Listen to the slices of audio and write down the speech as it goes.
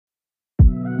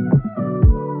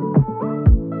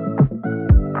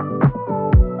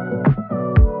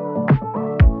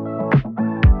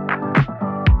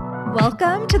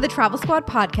to the Travel Squad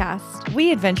podcast.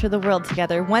 We adventure the world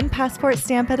together, one passport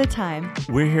stamp at a time.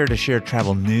 We're here to share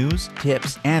travel news,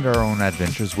 tips, and our own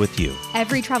adventures with you.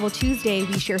 Every Travel Tuesday,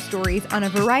 we share stories on a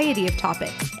variety of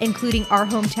topics, including our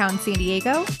hometown San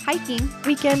Diego, hiking,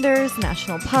 Weekenders,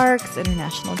 national parks,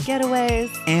 international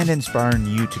getaways. And inspiring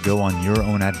you to go on your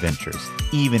own adventures,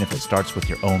 even if it starts with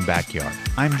your own backyard.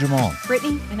 I'm Jamal.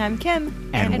 Brittany. And I'm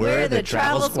Kim. And we're the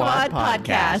Travel Squad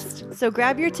podcast. So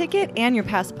grab your ticket and your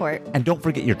passport. And don't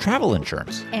forget your travel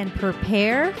insurance. And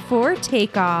prepare for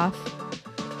takeoff.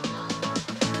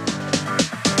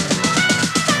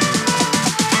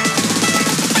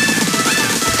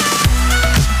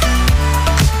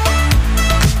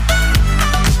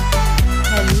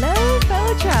 Hello,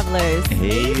 fellow travelers.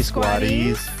 Hey,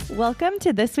 squaddies. Welcome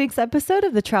to this week's episode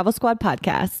of the Travel Squad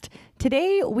podcast.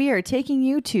 Today, we are taking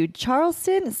you to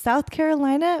Charleston, South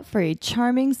Carolina for a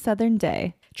charming southern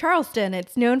day. Charleston,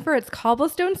 it's known for its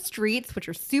cobblestone streets, which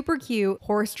are super cute,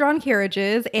 horse-drawn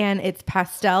carriages, and its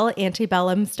pastel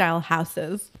antebellum style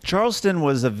houses. Charleston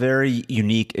was a very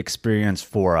unique experience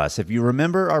for us. If you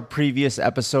remember our previous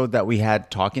episode that we had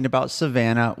talking about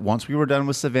Savannah, once we were done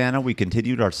with Savannah, we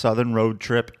continued our southern road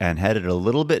trip and headed a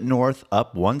little bit north,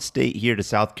 up one state here to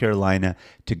South Carolina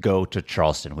to go to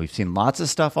Charleston. We've seen lots of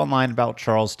stuff online about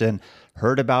Charleston,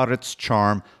 heard about its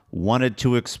charm, wanted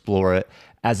to explore it.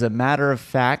 As a matter of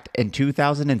fact, in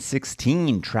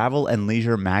 2016, Travel and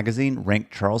Leisure magazine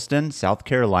ranked Charleston, South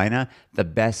Carolina, the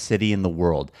best city in the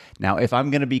world. Now, if I'm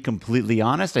going to be completely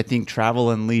honest, I think Travel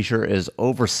and Leisure is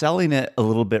overselling it a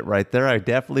little bit right there. I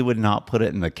definitely would not put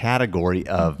it in the category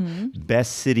of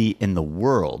best city in the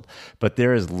world. But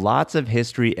there is lots of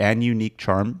history and unique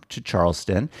charm to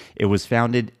Charleston. It was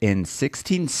founded in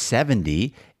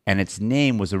 1670. And its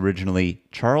name was originally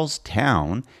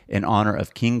Charlestown in honor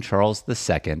of King Charles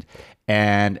II.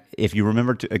 And if you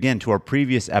remember, to our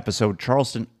previous episode,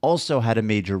 Charleston also had a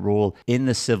major role in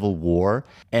the Civil War.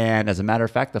 And as a matter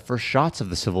of fact, the first shots of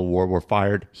the Civil War were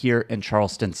fired here in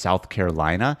Charleston, South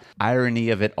Carolina. Irony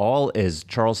of it all is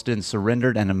Charleston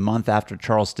surrendered, and a month after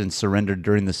Charleston surrendered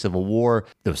during the Civil War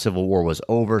was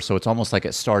over. So it's almost like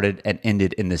it started and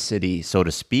ended in the city, so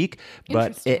to speak.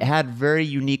 But it had very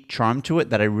unique charm to it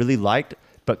that I really liked.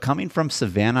 But coming from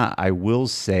Savannah, I will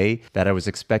say that I was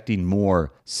expecting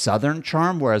more Southern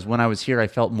charm, whereas when I was here, I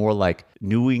felt more like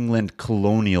New England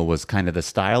colonial was kind of the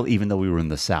style, even though we were in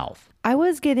the South. I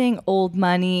was getting old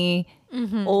money,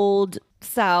 old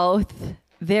South,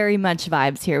 very much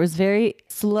vibes here. It was very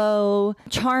slow,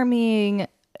 charming.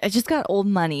 I just got old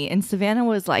money, and Savannah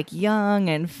was like young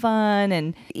and fun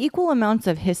and equal amounts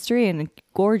of history and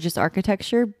gorgeous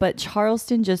architecture, but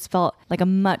Charleston just felt like a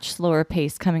much slower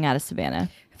pace coming out of Savannah.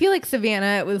 I feel like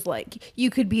Savannah, it was like you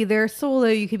could be there solo,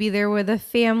 you could be there with a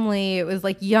family. It was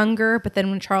like younger, but then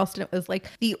when Charleston, it was like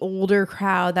the older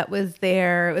crowd that was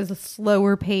there. It was a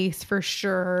slower pace for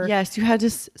sure. Yes, you had to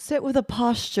sit with a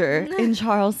posture in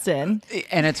Charleston.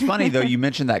 And it's funny, though, you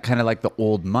mentioned that kind of like the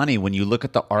old money. When you look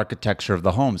at the architecture of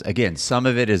the homes, again, some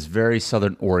of it is very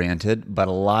Southern oriented, but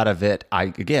a lot of it,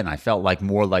 I felt like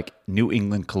more like New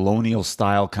England colonial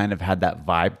style, kind of had that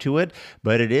vibe to it.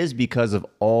 But it is because of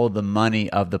all the money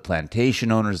of the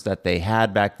plantation owners that they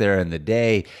had back there in the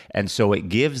day. And so it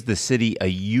gives the city a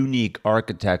unique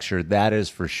architecture, that is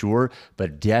for sure,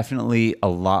 but definitely a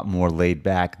lot more laid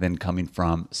back than coming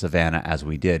from Savannah as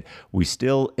we did. We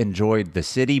still enjoyed the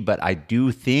city, but I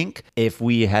do think if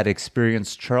we had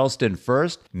experienced Charleston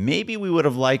first, maybe we would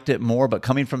have liked it more. But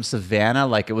coming from Savannah,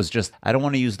 like it was just, I don't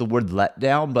want to use the word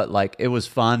letdown, but like it was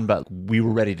fun, but we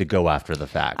were ready to go after the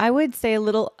fact. I would say a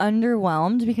little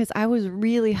underwhelmed because I was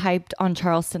really hyped on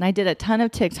Charleston. I did a ton of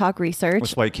TikTok research.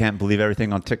 That's why you can't believe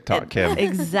everything on TikTok, Kim.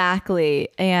 Exactly.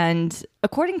 And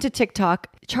according to TikTok,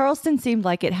 Charleston seemed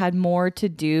like it had more to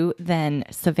do than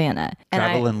Savannah.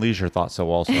 Travel and Leisure thought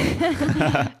so also.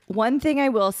 One thing I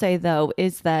will say, though,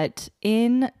 is that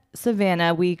in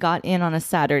Savannah, we got in on a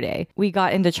Saturday. We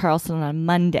got into Charleston on a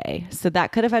Monday. So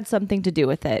that could have had something to do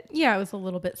with it. Yeah, it was a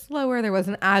little bit slower. There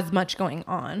wasn't as much going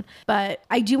on. But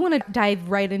I do want to dive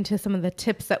right into some of the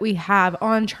tips that we have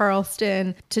on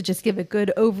Charleston to just give a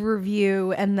good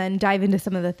overview and then dive into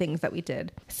some of the things that we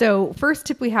did. So first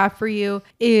tip we have for you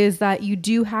is that you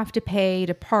do have to pay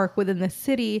to park within the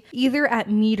city, either at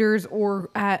meters or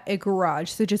at a garage.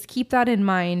 So just keep that in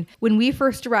mind. When we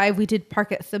first arrived, we did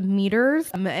park at some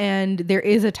meters. And there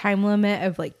is a time limit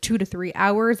of like 2 to 3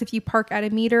 hours if you park at a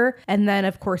meter. And then,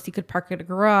 of course, you could park at a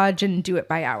garage and do it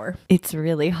by hour. It's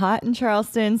really hot in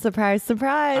Charleston. Surprise,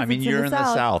 surprise. I mean, you're in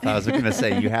the South. I was going to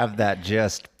say, you have that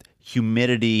just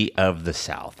humidity of the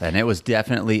South, and it was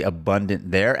definitely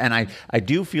abundant there. And I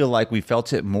do feel like we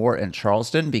felt it more in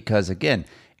Charleston because, again,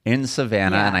 in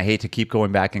Savannah. Yeah. And I hate to keep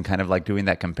going back and kind of like doing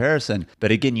that comparison.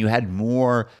 But again, you had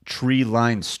more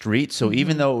tree-lined streets. So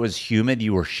even though it was humid,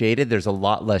 you were shaded. There's a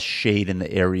lot less shade in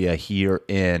the area here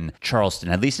in Charleston,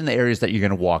 at least in the areas that you're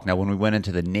going to walk. Now, when we went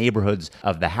into the neighborhoods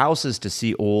of the houses to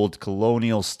see old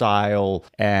colonial style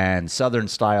and Southern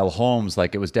style homes,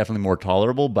 like it was definitely more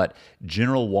tolerable. But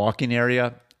general walking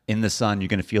area, in the sun, you're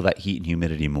going to feel that heat and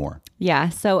humidity more. Yeah.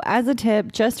 So as a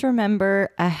tip, just remember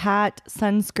a hat,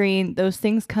 sunscreen, those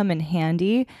things come in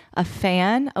handy. A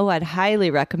fan. Oh, I'd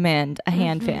highly recommend a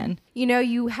hand fan. You know,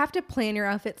 you have to plan your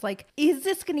outfits like, is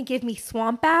this going to give me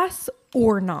swamp ass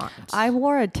or not? I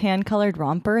wore a tan colored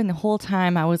romper and the whole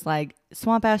time I was like,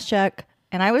 swamp ass check.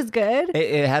 And I was good.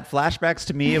 It had flashbacks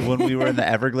to me of when we were in the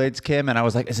Everglades, Kim, and I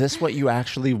was like, is this what you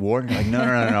actually wore? And you're like,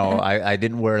 no. I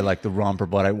didn't wear like the romper,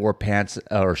 but I wore pants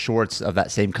or shorts of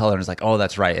that same color. And it's like, oh,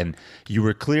 that's right. And you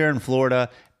were clear in Florida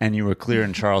and you were clear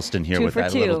in Charleston here with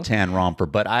that little tan romper.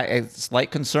 But a slight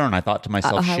concern. I thought to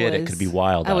myself, it could be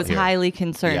wild I was here. highly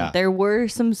concerned. Yeah. There were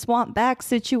some swamp back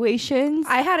situations.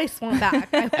 I had a swamp back.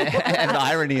 And the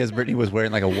irony is Brittany was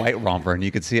wearing like a white romper and you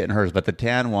could see it in hers, but the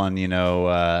tan one,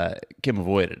 Kim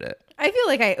avoided it. I feel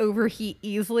like I overheat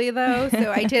easily though,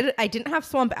 so I didn't have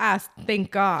swamp ass,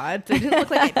 thank God. So it didn't look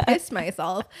like I pissed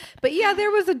myself. But yeah, there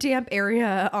was a damp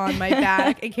area on my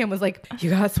back, and Kim was like,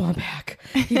 "You got swamp back.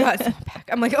 You got swamp back."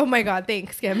 I'm like, "Oh my God,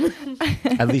 thanks, Kim."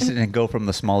 At least it didn't go from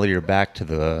the small of your back to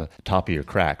the top of your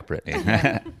crack,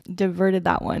 Brittany. Diverted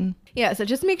that one. Yeah, so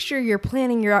just make sure you're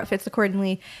planning your outfits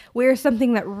accordingly. Wear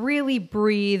something that really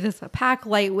breathes, pack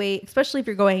lightweight, especially if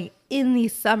you're going in the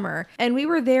summer. And we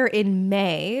were there in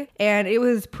May, and it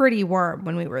was pretty warm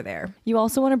when we were there. You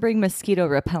also want to bring mosquito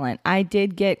repellent. I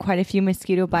did get quite a few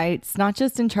mosquito bites, not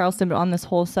just in Charleston, but on this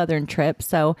whole southern trip.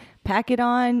 So pack it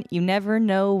on. You never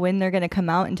know when they're going to come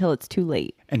out until it's too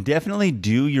late. And definitely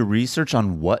do your research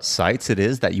on what sites it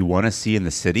is that you want to see in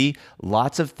the city.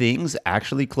 Lots of things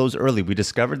actually close early. We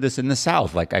discovered this in the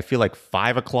South. Like I feel like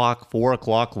 5 o'clock, 4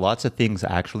 o'clock, lots of things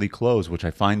actually close, which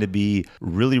I find to be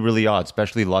really, really odd,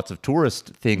 especially lots of tourist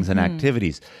things and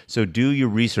activities. So do your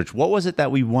research. What was it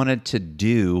that we wanted to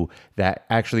do that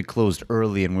actually closed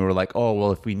early? And we were like, oh,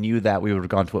 well, if we knew that, we would have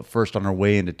gone to it first on our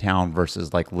way into town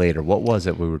versus like later. What was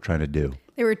it we were trying to do?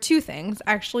 There were two things.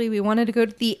 Actually, we wanted to go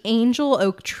to the Angel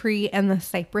Oak Tree and the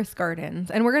Cypress Gardens.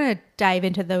 And we're going to dive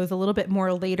into those a little bit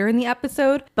more later in the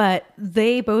episode. But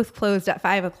they both closed at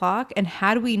 5 o'clock. And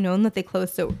had we known that they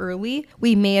closed so early,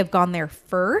 we may have gone there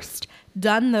first,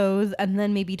 done those, and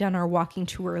then maybe done our walking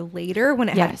tour later when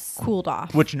it had cooled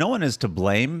off. Which no one is to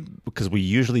blame because we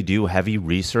usually do heavy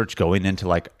research going into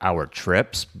like our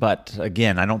trips. But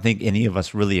again, I don't think any of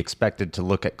us really expected to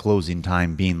look at closing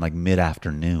time being like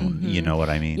mid-afternoon. You know what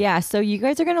I mean? Yeah, so you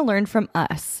guys are going to learn from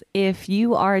us. If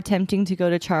you are attempting to go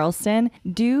to Charleston,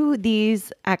 do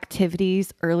these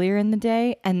activities earlier in the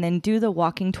day and then do the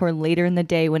walking tour later in the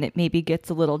day when it maybe gets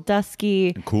a little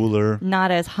dusky, Cooler.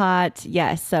 not as hot.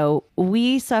 Yes, so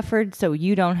we suffered so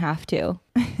you don't have to.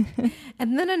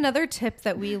 And then another tip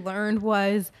that we learned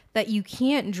was that you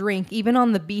can't drink even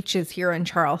on the beaches here in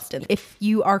Charleston. If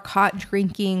you are caught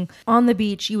drinking on the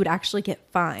beach, you would actually get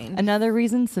fined. Another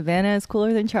reason Savannah is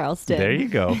cooler than Charleston. There you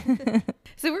go.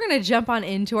 So we're going to jump on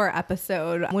into our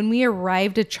episode. When we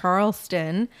arrived at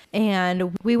Charleston,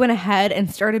 and we went ahead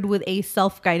and started with a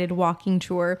self-guided walking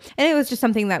tour. And it was just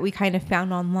something that we kind of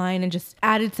found online and just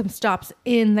added some stops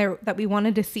in there that we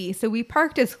wanted to see. So we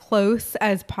parked as close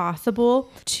as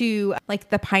possible to like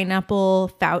the Pineapple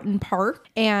Fountain Park.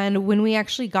 And when we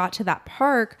actually got to that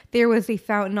park, there was a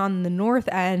fountain on the north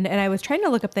end. And I was trying to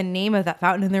look up the name of that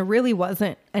fountain, and there really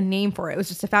wasn't a name for it. It was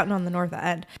just a fountain on the north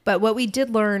end. But what we did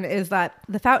learn is that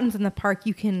the fountains in the park,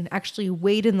 you can actually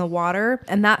wade in the water.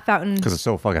 And that fountain... Because it's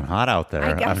so fucking hot out there,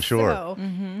 I'm sure. So.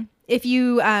 If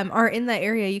you are in that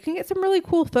area, you can get some really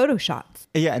cool photo shots.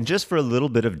 Yeah, and just for a little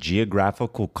bit of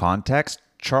geographical context,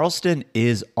 Charleston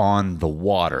is on the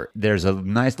water. There's a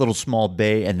nice little small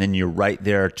bay, and then you're right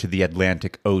there to the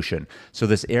Atlantic Ocean. So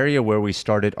this area where we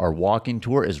started our walking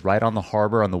tour is right on the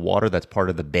harbor, on the water that's part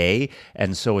of the bay.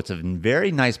 And so it's a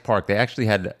very nice park. They actually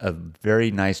had a very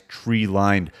nice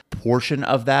tree-lined portion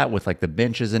of that with like the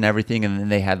benches and everything. And then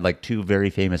they had like two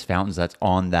very famous fountains that's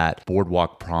on that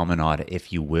boardwalk promenade,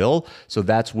 if you will. So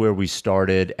that's where we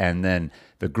started. And then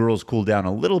The girls cooled down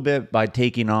a little bit by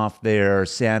taking off their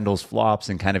sandals, flops,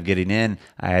 and kind of getting in.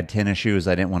 I had tennis shoes.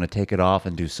 I didn't want to take it off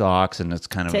and do socks, and it's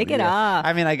kind of... Take it off.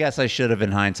 I mean, I guess I should have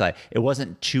in hindsight. It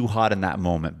wasn't too hot in that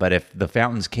moment, but if the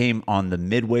fountains came on the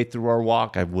midway through our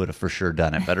walk, I would have for sure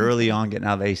done it. But early on, getting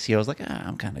out of the AC, I was like,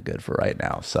 I'm kind of good for right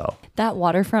now, so... That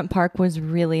waterfront park was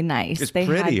really nice. It's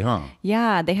pretty, huh?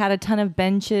 Yeah, they had a ton of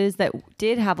benches that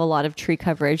did have a lot of tree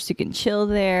coverage, so you can chill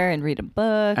there and read a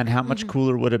book. And how much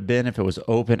cooler would it have been if it was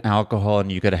open alcohol and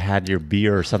you could have had your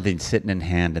beer or something sitting in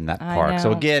hand in that park?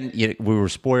 So again, we were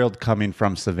spoiled coming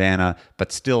from Savannah,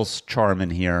 but still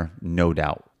charming here, no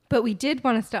doubt. But we did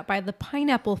want to stop by the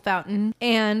pineapple fountain,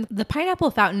 and the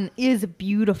pineapple fountain is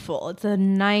beautiful. It's a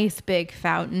nice big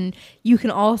fountain. You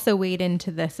can also wade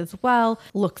into this as well.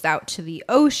 Looks out to the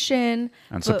ocean.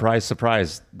 And surprise,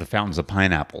 surprise, the fountain's a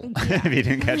pineapple, if you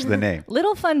didn't catch the name.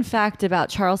 Little fun fact about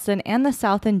Charleston and the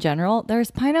South in general, there's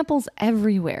pineapples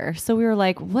everywhere. So we were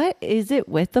like, what is it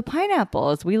with the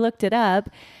pineapples? We looked it up,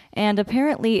 and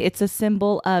apparently it's a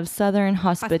symbol of Southern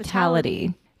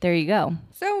hospitality. There you go.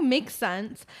 So makes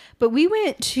sense. But we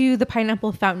went to the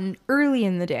pineapple fountain early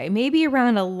in the day, maybe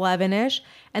around 11ish,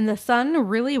 and the sun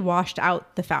really washed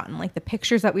out the fountain. Like the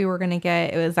pictures that we were going to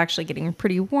get, it was actually getting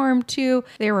pretty warm too.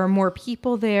 There were more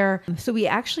people there. So we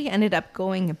actually ended up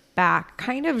going back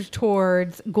kind of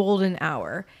towards golden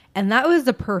hour. And that was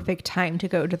the perfect time to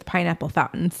go to the pineapple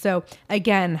fountain. So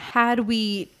again, had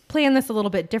we plan this a little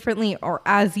bit differently, or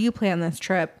as you plan this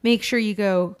trip, make sure you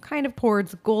go kind of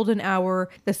towards golden hour.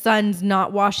 The sun's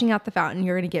not washing out the fountain.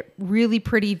 You're going to get really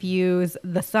pretty views.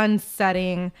 The sun's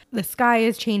setting, the sky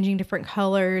is changing different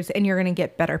colors, and you're going to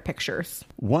get better pictures.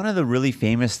 One of the really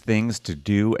famous things to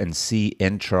do and see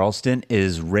in Charleston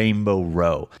is Rainbow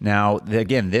Row. Now,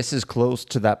 again, this is close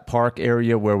to that park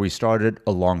area where we started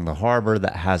along the harbor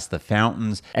that has the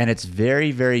fountains, and it's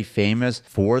very, very famous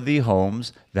for the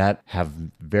homes that have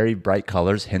very bright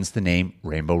colors, hence the name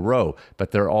Rainbow Row.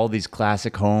 But there are all these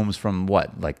classic homes from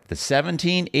like the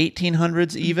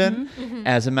 1800s even,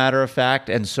 as a matter of fact.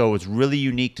 And so it's really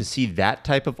unique to see that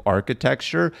type of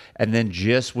architecture, and then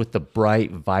just with the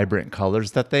bright, vibrant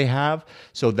colors that they have.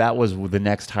 So that was the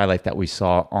next highlight that we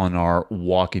saw on our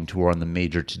walking tour on the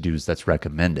major to-dos that's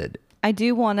recommended. I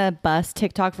do want to bust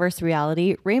TikTok versus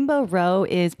reality. Rainbow Row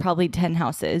is probably 10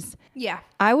 houses. Yeah.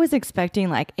 I was expecting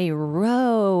like a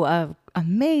row of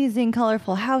amazing,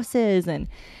 colorful houses, and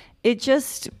it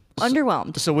just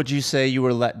underwhelmed. So would you say you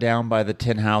were let down by the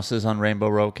 10 houses on Rainbow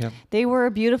Row, Kim? They were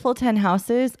beautiful 10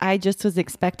 houses. I just was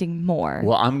expecting more.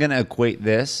 Well, I'm going to equate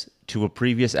this to a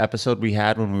previous episode we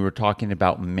had when we were talking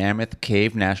about Mammoth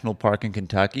Cave National Park in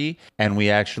Kentucky, and we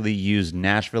actually used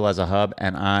Nashville as a hub,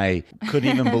 and I couldn't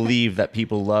even believe that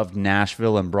people loved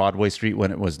Nashville and Broadway Street when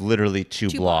it was literally two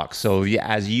blocks. So yeah,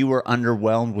 as you were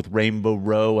underwhelmed with Rainbow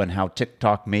Row and how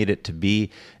TikTok made it to be,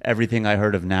 everything I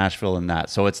heard of Nashville and that.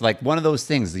 So it's like one of those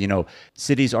things,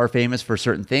 cities are famous for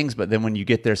certain things, but then when you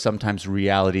get there, sometimes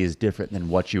reality is different than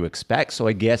what you expect. So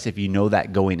I guess if you know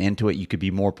that going into it, you could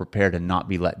be more prepared and not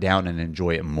be let down and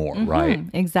enjoy it more, right?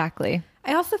 Exactly.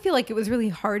 I also feel like it was really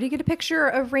hard to get a picture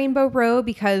of Rainbow Row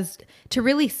because to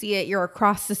really see it, you're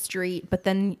across the street, but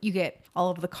then you get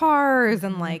all of the cars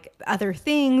and like other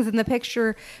things in the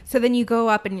picture. So then you go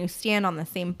up and you stand on the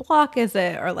same block as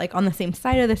it, or like on the same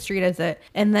side of the street as it.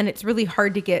 And then it's really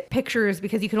hard to get pictures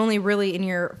because you can only really in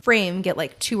your frame get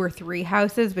like 2 or 3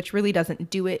 houses, which really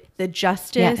doesn't do it the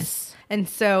justice. Yes. And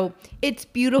so it's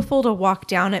beautiful to walk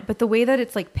down it, but the way that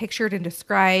it's like pictured and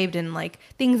described and like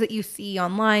things that you see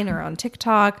online or on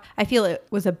TikTok, I feel it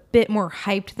was a bit more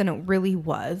hyped than it really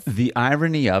was. The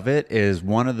irony of it is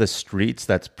one of the streets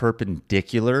that's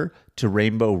perpendicular to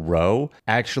Rainbow Row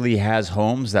actually has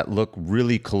homes that look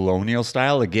really colonial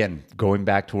style. Again, going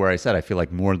back to where I said, I feel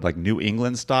like more like New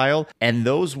England style. And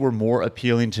those were more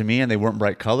appealing to me, and they weren't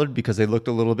bright colored because they looked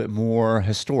a little bit more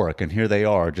historic. And here they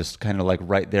are, just kind of like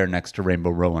right there next to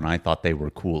Rainbow Row, and I thought they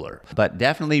were cooler. But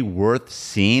definitely worth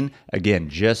seeing. Again,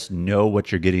 just know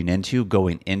what you're getting into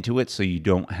going into it so you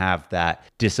don't have that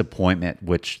disappointment,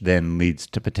 which then leads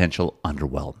to potential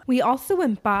underwhelmment. We also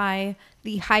went by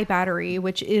the High Battery,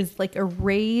 which is like a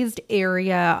raised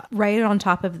area right on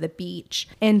top of the beach.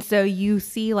 And so you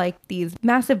see like these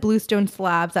massive bluestone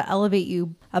slabs that elevate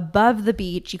you above the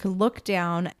beach. You can look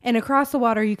down, and across the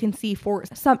water, you can see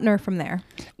Fort Sumter from there.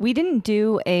 We didn't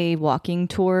do a walking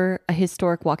tour, a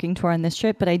historic walking tour on this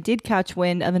trip, but I did catch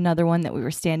wind of another one that we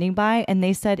were standing by. And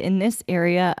they said in this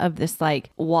area of this like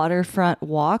waterfront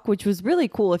walk, which was really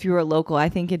cool if you were a local, I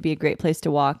think it'd be a great place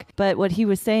to walk. But what he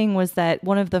was saying was that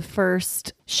one of the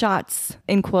first shots,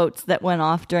 in quotes, that went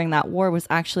off during that war was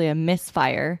actually a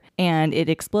misfire, and it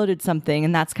exploded something.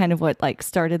 And that's kind of what like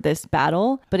started this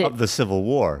battle. But of the Civil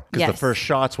War, because the Yes. first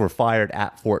shots were fired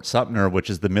at Fort Sumter, which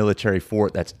is the military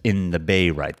fort that's in the bay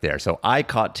right there. So I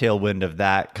caught tailwind of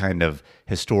that kind of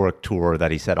historic tour that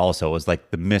he said also was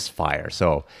like the misfire.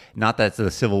 So not that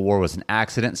the Civil War was an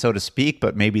accident, so to speak,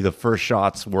 but maybe the first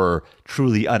shots were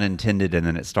truly unintended, and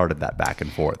then it started that back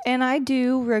and forth. And I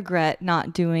do regret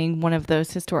not doing one of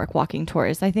those historic walking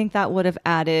tours. I think that would have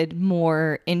added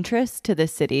more interest to the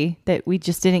city that we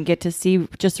just didn't get to see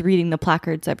just reading the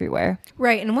placards everywhere.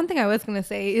 Right. And one thing I was going to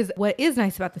say is what is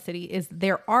nice about the city is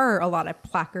there are a lot of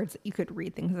placards that you could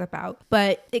read things about,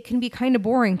 but it can be kind of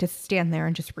boring to stand there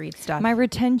and just read stuff. My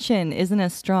retention isn't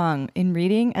as strong in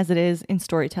reading as it is in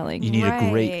storytelling. You need a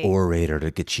great Right. orator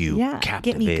to get you Yeah,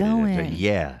 get me captivated. going.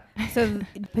 Yeah. So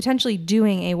potentially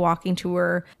doing a walking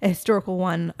tour, a historical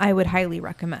one, I would highly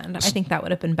recommend. I think that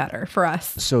would have been better for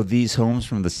us. So these homes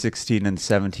from the 16 and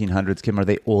 1700s, Kim, are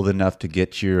they old enough to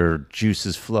get your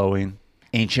juices flowing?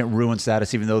 Ancient ruin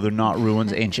status, even though they're not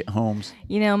ruins, ancient homes.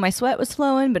 You know, my sweat was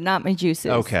flowing, but not my juices.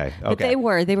 Okay, But okay.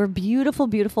 they were beautiful,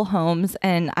 beautiful homes.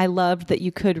 And I loved that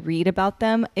you could read about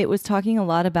them. It was talking a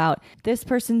lot about this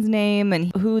person's name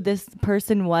and who this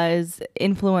person was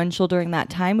influential during that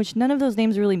time, which none of those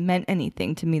names really meant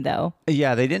anything to me, though.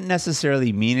 Yeah, they didn't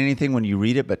necessarily mean anything when you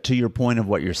read it, but to your point of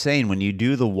what you're saying, when you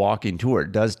do the walking tour,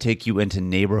 it does take you into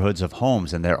neighborhoods of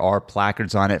homes, and there are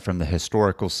placards on it from the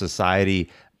Historical Society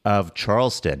of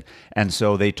Charleston. And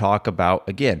so they talk about,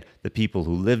 again, the people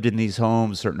who lived in these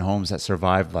homes, certain homes that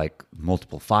survived like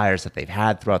multiple fires that they've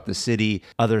had throughout the city,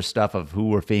 other stuff of who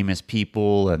were famous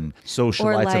people and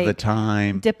socialites of the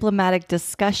time. Diplomatic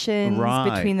discussions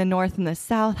Right. between the North and the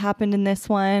South happened in this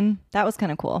one. That was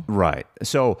kind of cool. Right.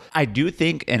 So I do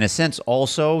think, in a sense,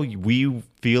 also, we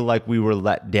feel like we were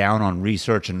let down on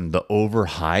research and the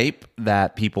overhype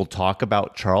that people talk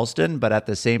about Charleston. But at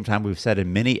the same time, we've said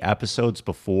in many episodes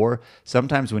before,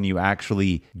 sometimes when you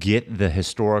actually get the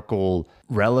historical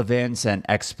relevance and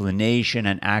explanation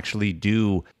and actually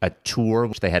do a tour,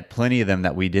 which they had plenty of them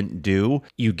that we didn't do,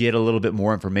 you get a little bit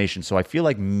more information. So I feel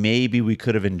like maybe we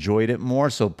could have enjoyed it more.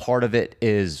 So part of it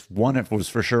is, one, it was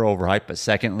for sure overhyped, but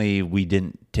secondly, we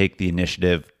didn't take the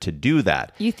initiative to do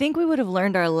that. You think we would have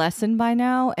learned our lesson by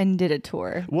now and did a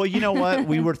tour? Well, you know what?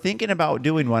 We were thinking about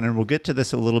doing one, and we'll get to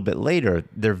this a little bit later.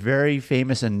 They're very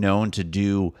famous and known to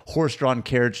do horse-drawn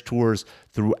carriage tours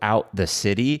throughout the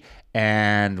city.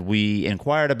 And we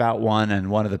inquired about one,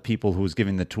 and one of the people who was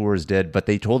giving the tours did, but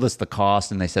they told us the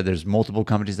cost, and they said there's multiple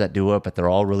companies that do it, but they're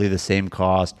all really the same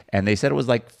cost. And they said it was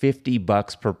like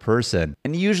 $50 per person.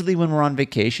 And usually when we're on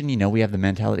vacation, you know, we have the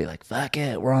mentality like, fuck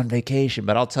it, we're on vacation.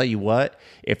 But I'll tell you what,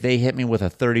 if they hit me with a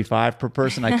 35 per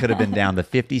person, I could have been down. The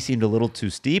 50 seemed a little too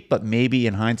steep, but maybe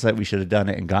in hindsight, we should have done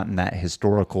it and gotten that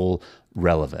historical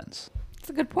relevance. That's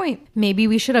a good point. Maybe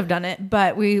we should have done it,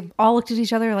 but we all looked at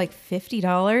each other like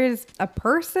 $50 a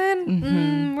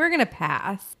person? We're going to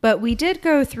pass. But we did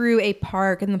go through a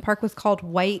park, and the park was called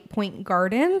White Point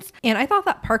Gardens. And I thought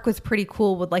that park was pretty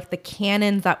cool with like the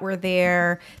cannons that were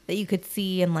there that you could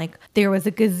see. And like there was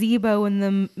a gazebo in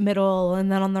the middle.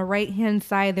 And then on the right-hand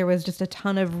side, there was just a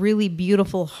ton of really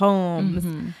beautiful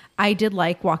homes. I did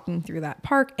like walking through that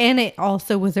park, and it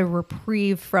also was a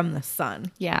reprieve from the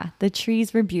sun. Yeah, the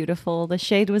trees were beautiful. The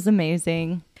shade was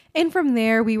amazing. And from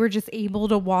there, we were just able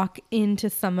to walk into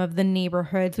some of the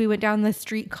neighborhoods. We went down this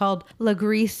street called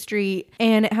Legree Street,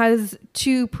 and it has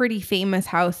two pretty famous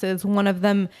houses. One of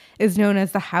them is known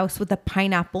as the house with the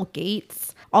pineapple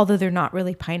gates. Although they're not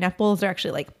really pineapples, they're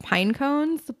actually like pine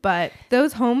cones. But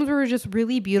those homes were just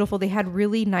really beautiful. They had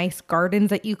really nice gardens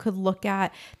that you could look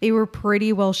at. They were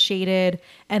pretty well shaded.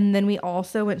 And then we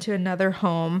also went to another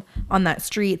home on that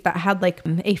street that had like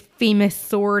a famous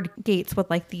sword gates with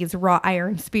like these wrought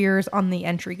iron spears on the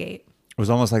entry gate. It was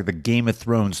almost like the Game of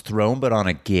Thrones throne, but on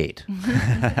a gate.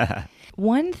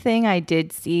 One thing I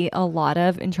did see a lot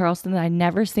of in Charleston that I'd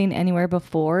never seen anywhere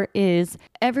before is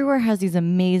everywhere has these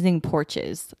amazing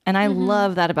porches. And I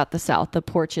love that about the South, the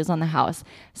porches on the house.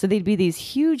 So they'd be these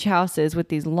huge houses with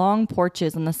these long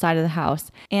porches on the side of the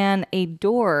house and a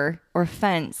door or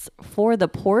fence for the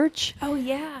porch. Oh,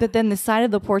 yeah. But then the side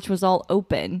of the porch was all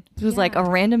open. It was like a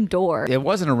random door. It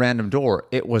wasn't a random door.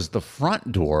 It was the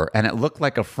front door, and it looked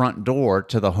like a front door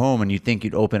to the home, and you'd think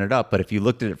you'd open it up. But if you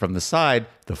looked at it from the side,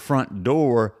 the front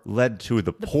door led to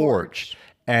the porch.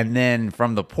 And then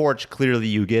from the porch, clearly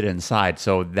you get inside.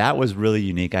 So that was really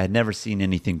unique. I had never seen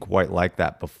anything quite like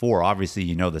that before. Obviously,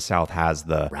 you know, the South has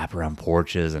the wraparound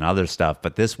porches and other stuff,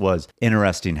 but this was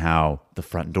interesting how the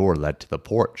front door led to the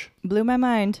porch. Blew my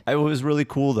mind. It was really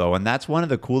cool, though. And that's one of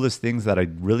the coolest things that I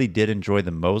really did enjoy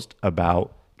the most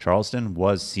about Charleston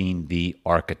was seeing the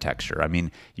architecture. I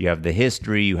mean, you have the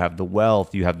history, you have the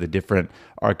wealth, you have the different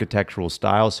architectural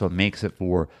styles. So it makes it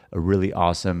for a really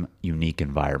awesome, unique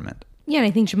environment. Yeah, and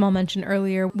I think Jamal mentioned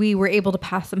earlier, we were able to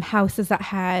pass some houses that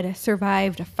had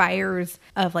survived fires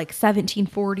of like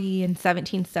 1740 and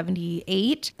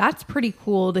 1778. That's pretty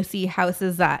cool to see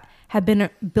houses that have been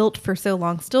built for so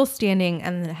long still standing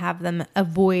and have them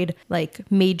avoid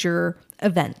like major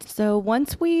events. So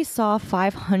once we saw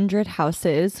 500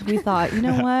 houses, we thought, you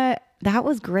know what? That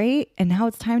was great. And now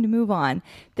it's time to move on.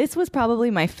 This was probably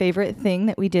my favorite thing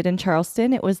that we did in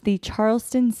Charleston. It was the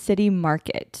Charleston City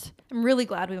Market. I'm really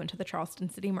glad we went to the Charleston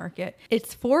City Market.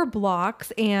 It's 4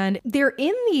 blocks and they're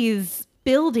in these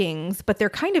buildings, but they're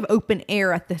kind of open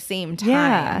air at the same time.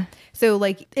 Yeah. So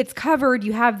like it's covered,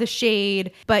 you have the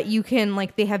shade, but you can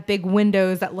like, they have big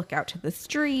windows that look out to the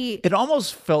street. It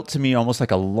almost felt to me almost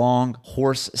like a long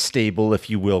horse stable, if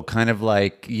you will, kind of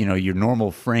like, you know, your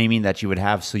normal framing that you would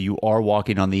have. So you are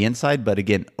walking on the inside, but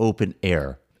again, open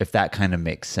air, if that kind of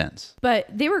makes sense. But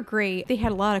they were great. They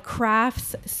had a lot of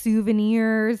crafts,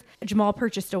 souvenirs. Jamal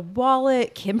purchased a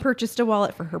wallet. Kim purchased a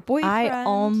wallet for her boyfriend. I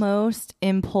almost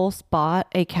impulse bought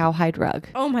a cowhide rug.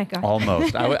 Oh my God.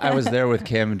 Almost. I was there with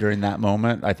Kim during that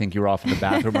moment. I think you were off in the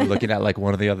bathroom or looking at like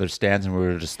one of the other stands, and we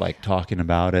were just like talking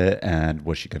about it and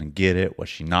was she going to get it? Was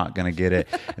she not going to get it?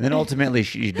 And then ultimately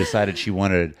she decided she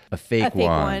wanted a fake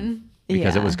one.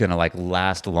 Because it was going to like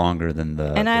last longer than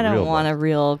the And I the don't real want one. a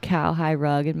real cowhide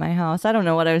rug in my house. I don't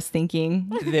know what I was thinking.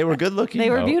 They were good looking. They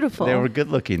were though. beautiful. They were good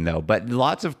looking though, but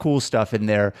lots of cool stuff in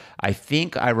there. I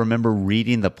think I remember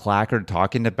reading the placard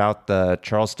talking about the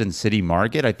Charleston City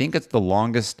Market. I think it's the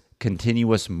longest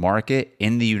continuous market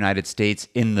in the United States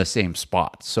in the same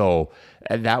spot. So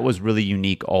that was really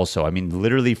unique also. I mean,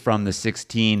 literally from the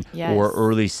 16 or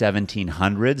early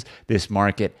 1700s, this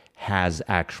market has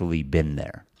actually been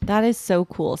there. That is so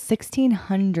cool.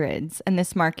 1600s. And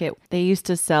this market, they used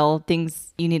to sell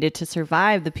things you needed to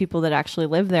survive, the people that actually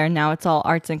live there. Now it's all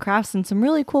arts and crafts and some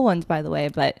really cool ones, by the way,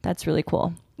 but that's really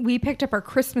cool. We picked up our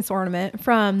Christmas ornament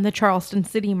from the Charleston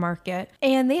City Market,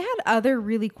 and they had other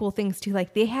really cool things too.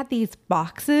 Like they had these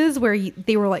boxes where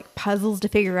they were like puzzles to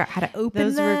figure out how to open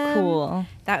Those them. were cool.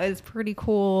 That was pretty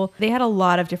cool. They had a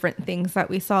lot of different things that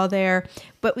we saw there,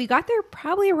 but we got there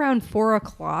probably around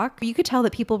 4:00. You could tell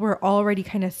that people were already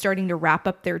kind of starting to wrap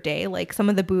up their day. Like some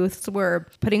of the booths were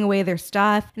putting away their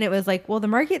stuff, and it was like, well, the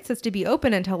market says to be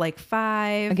open until like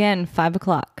 5. Again,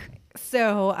 5:00.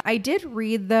 So I did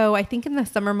read, though, I think in the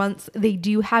summer months, they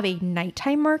do have a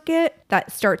nighttime market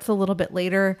that starts a little bit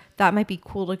later. That might be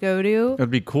cool to go to.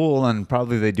 It'd be cool, and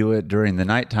probably they do it during the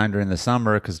nighttime during the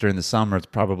summer, because during the summer it's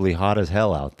probably hot as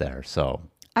hell out there. So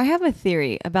I have a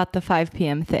theory about the 5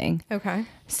 p.m. thing. Okay.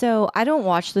 So I don't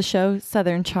watch the show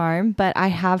Southern Charm, but I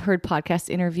have heard podcast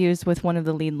interviews with one of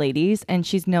the lead ladies, and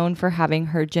she's known for having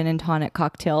her gin and tonic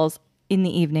cocktails in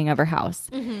the evening of her house.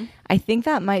 Mm-hmm. I think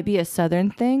that might be a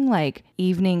Southern thing, like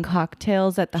evening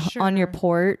cocktails at the on your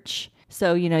porch.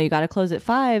 So, you know, you got to close at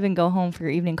 5 and go home for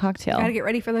your evening cocktail. Got to get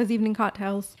ready for those evening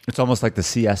cocktails. it's almost like the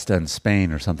siesta in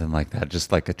Spain or something like that,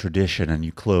 just like a tradition, and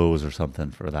you close or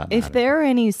something for that matter. If there are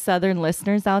any Southern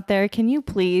listeners out there, can you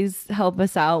please help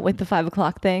us out with the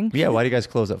 5:00 thing? Yeah, why do you guys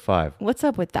close at 5? What's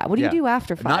up with that? What do you do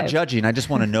after 5? Not judging, I just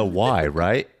want to know why,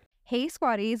 right? Hey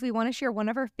Squatties, we want to share one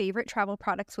of our favorite travel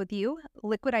products with you.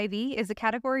 Liquid IV is a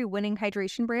category-winning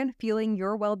hydration brand fueling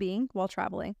your well-being while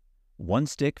traveling. One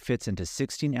stick fits into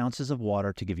 16 ounces of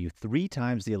water to give you 3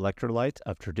 times the electrolytes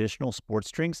of traditional sports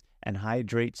drinks and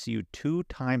hydrates you 2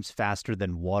 times faster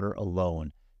than water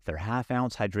alone. Their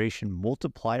half-ounce hydration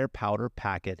multiplier powder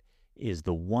packet is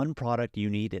the one product you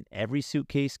need in every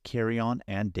suitcase, carry-on,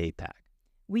 and day pack.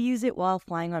 We use it while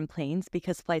flying on planes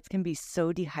because flights can be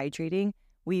so dehydrating.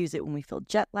 We use it when we feel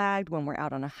jet lagged, when we're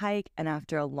out on a hike, and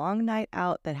after a long night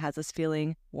out that has us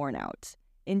feeling worn out.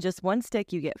 In just one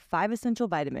stick, you get 5 essential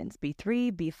vitamins: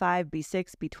 B3, B5,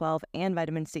 B6, B12, and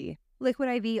vitamin C.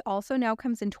 Liquid IV also now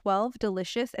comes in 12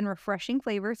 delicious and refreshing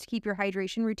flavors to keep your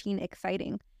hydration routine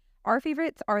exciting. Our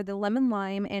favorites are the lemon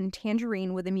lime and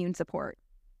tangerine with immune support.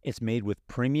 It's made with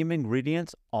premium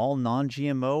ingredients, all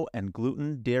non-GMO and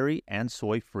gluten, dairy, and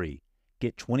soy-free.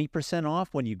 Get 20% off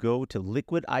when you go to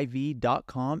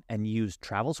liquidiv.com and use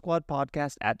Travel Squad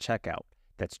Podcast at checkout.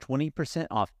 That's 20%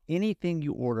 off anything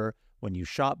you order when you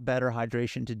shop Better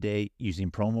Hydration today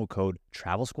using promo code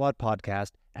Travel Squad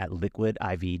Podcast at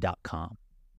liquidiv.com.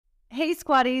 Hey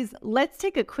Squatties, let's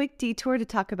take a quick detour to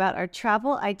talk about our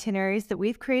travel itineraries that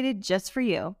we've created just for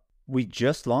you. We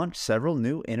just launched several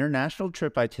new international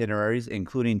trip itineraries,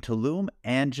 including Tulum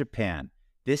and Japan.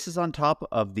 This is on top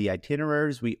of the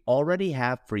itineraries we already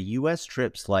have for U.S.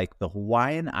 trips like the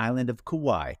Hawaiian island of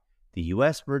Kauai, the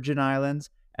U.S. Virgin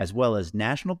Islands, as well as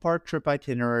national park trip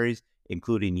itineraries,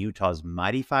 including Utah's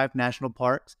Mighty Five National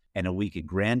Parks and a week at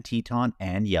Grand Teton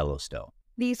and Yellowstone.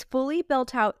 These fully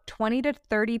built out 20 to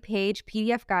 30 page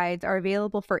PDF guides are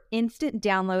available for instant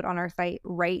download on our site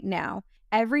right now.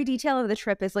 Every detail of the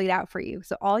trip is laid out for you,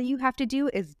 so all you have to do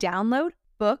is download,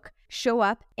 book, show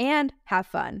up, and have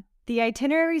fun. The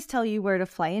itineraries tell you where to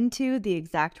fly into, the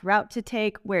exact route to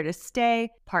take, where to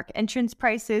stay, park entrance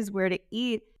prices, where to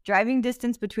eat, driving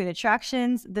distance between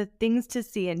attractions, the things to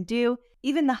see and do,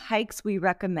 even the hikes we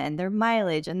recommend, their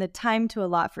mileage, and the time to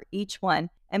allot for each one.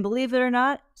 And believe it or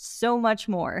not, so much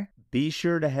more. Be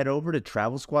sure to head over to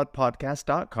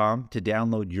TravelSquadPodcast.com to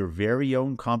download your very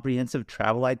own comprehensive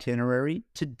travel itinerary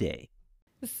today.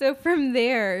 So from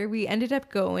there, we ended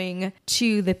up going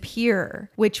to the pier,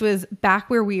 which was back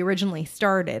where we originally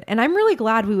started. And I'm really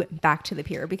glad we went back to the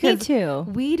pier because Me too.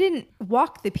 We didn't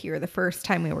walk the pier the first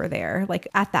time we were there, like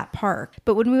at that park.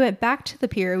 But when we went back to the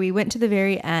pier, we went to the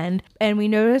very end and we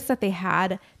noticed that they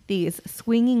had these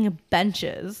swinging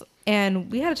benches.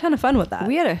 And we had a ton of fun with that.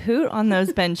 We had a hoot on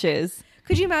those benches.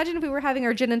 Could you imagine if we were having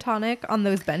our gin and tonic on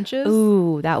those benches?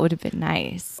 Ooh, that would have been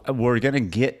nice. We're going to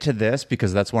get to this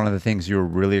because that's one of the things you were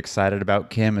really excited about,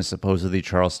 Kim, is supposedly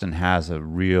Charleston has a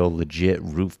real legit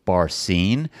roof bar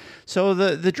scene. So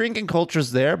the drinking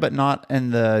culture's there, but not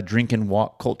in the drink and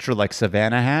walk culture like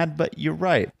Savannah had. But you're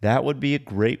right. That would be a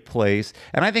great place.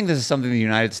 And I think this is something the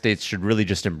United States should really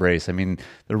just embrace. I mean,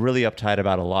 they're really uptight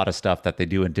about a lot of stuff that they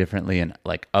do differently in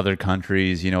like other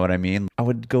countries. You know what I mean? I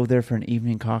would go there for an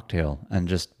evening cocktail and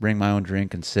just bring my own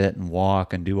drink and sit and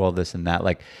walk and do all this and that.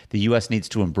 Like the U.S. needs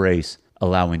to embrace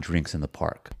allowing drinks in the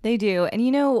park. They do. And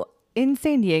you know, in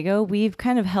San Diego, we've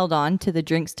kind of held on to the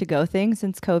drinks to go thing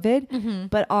since COVID,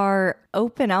 but our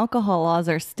open alcohol laws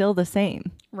are still the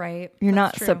same. Right. You're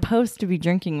not That's true. supposed to be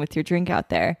drinking with your drink out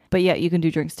there, but yet you can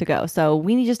do drinks to go. So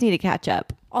we just need to catch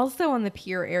up. Also on the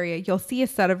pier area, you'll see a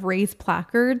set of raised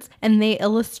placards and they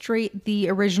illustrate the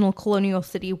original Colonial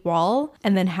City wall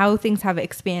and then how things have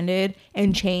expanded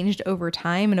and changed over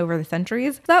time and over the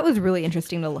centuries. That was really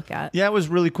interesting to look at. Yeah, it was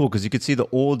really cool because you could see the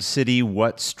old city,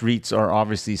 what streets are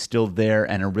obviously still there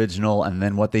and original, and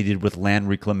then what they did with land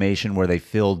reclamation where they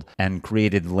filled and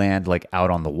created land like out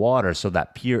on the water. So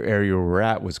that pier area we're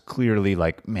at was clearly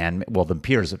like the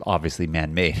pier is obviously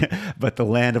man-made, but the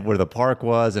land of where the park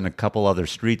was and a couple other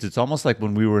streets, it's almost like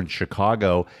when we were in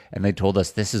Chicago and they told us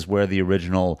this is where the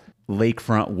original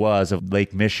lakefront was of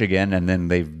Lake Michigan, and then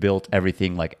they've built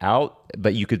everything like out,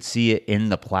 but you could see it in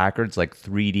the placards like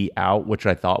 3D out, which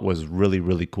I thought was really,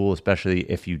 really cool, especially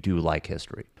if you do like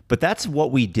history. But that's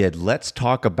what we did. Let's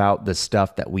talk about the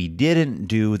stuff that we didn't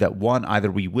do that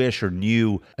either we wish or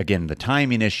knew, again, the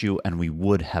timing issue, and we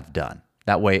would have done.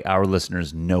 That way our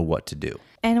listeners know what to do.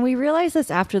 And we realized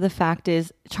this after the fact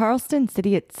is Charleston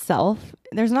City itself,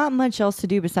 there's not much else to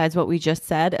do besides what we just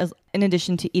said, in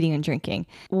addition to eating and drinking.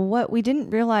 What we didn't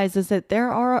realize is that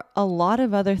there are a lot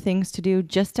of other things to do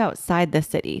just outside the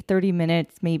city, 30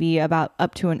 minutes, maybe about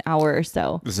up to an hour or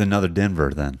so. This is another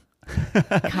Denver then.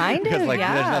 Kind of, Because there's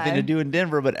yeah. nothing to do in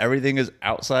Denver, but everything is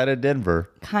outside of Denver.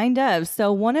 Kind of.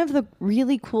 So one of the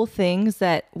really cool things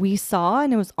that we saw,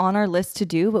 and it was on our list to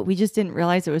do, but we just didn't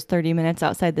realize it was 30 minutes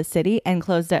outside the city and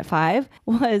closed at 5,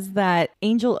 was that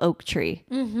angel oak tree.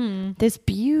 Mm-hmm. This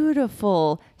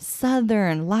beautiful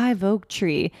southern live oak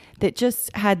tree that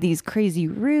just had these crazy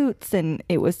roots, and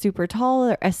it was super tall.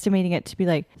 They're estimating it to be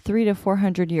like 300 to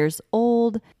 400 years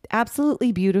old.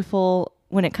 Absolutely beautiful.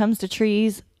 When it comes to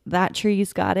trees, that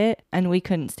tree's got it, and we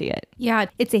couldn't see it. Yeah,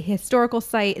 it's a historical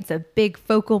site. It's a big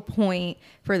focal point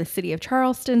for the city of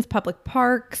Charleston's public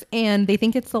parks, and they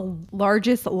think it's the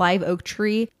largest live oak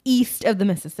tree east of the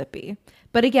Mississippi.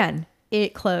 But again,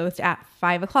 it closed at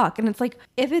 5 o'clock. And it's like,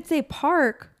 if it's a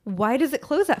park, Why does it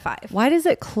close at 5? Why does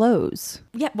it close?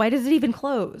 Yeah, why does it even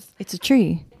close? It's a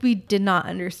tree. We did not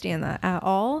understand that at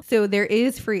all. So there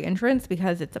is free entrance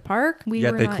because it's a park.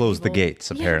 Yet they closed the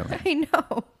gates, apparently. I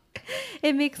know.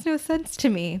 It makes no sense to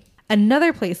me.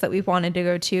 Another place that we wanted to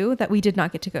go to that we did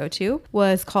not get to go to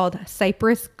was called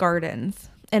Cypress Gardens.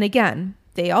 And again,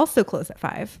 they also close at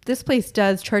 5. This place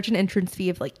does charge an entrance fee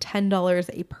of like $10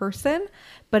 a person,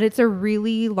 but it's a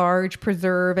really large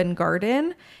preserve and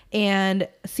garden, and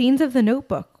scenes of The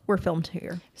Notebook were filmed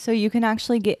here. So you can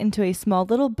actually get into a small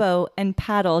little boat and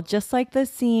paddle, just like the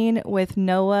scene with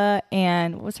Noah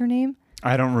and what was her name?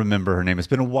 I don't remember her name. It's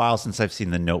been a while since I've seen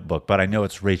The Notebook, but I know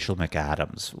it's Rachel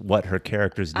McAdams, what her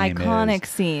character's name is. Iconic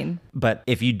scene. But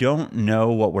if you don't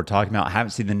know what we're talking about,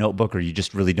 haven't seen The Notebook, or you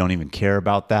just really don't even care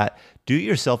about that, do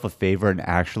yourself a favor and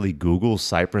actually Google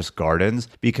Cypress Gardens,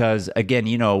 because again,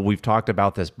 you know, we've talked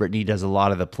about this. Brittany does a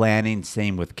lot of the planning,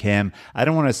 same with Kim. I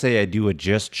don't want to say I do a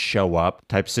just show up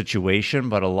type situation,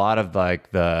 but a lot of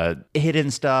like the hidden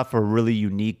stuff or really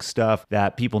unique stuff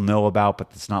that people know about,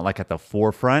 but it's not like at the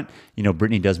forefront, you know,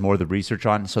 Brittany does more of the research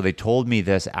on. So they told me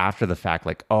this after the fact,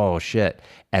 like, oh shit.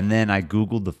 And then I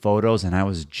Googled the photos and I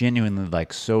was genuinely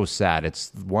like so sad.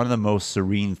 It's one of the most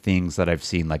serene things that I've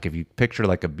seen. Like if you picture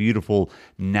like a beautiful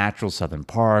natural southern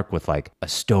park with like a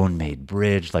stone made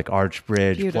bridge, like arch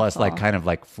bridge, plus like kind of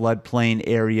like floodplain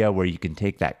area where you can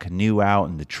take that canoe out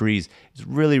and the trees. It's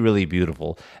really, really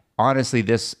beautiful. Honestly,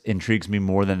 this intrigues me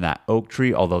more than that oak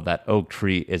tree, although that oak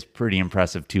tree is pretty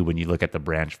impressive too when you look at the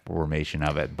branch formation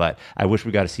of it. But I wish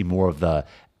we got to see more of the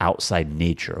outside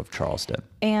nature of Charleston.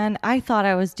 And I thought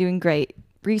I was doing great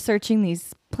researching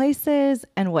these places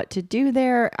and what to do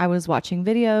there. I was watching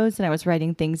videos and I was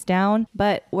writing things down.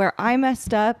 But where I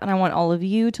messed up, and I want all of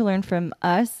you to learn from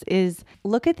us, is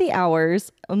look at the hours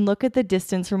and look at the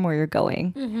distance from where you're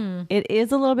going. Mm-hmm. It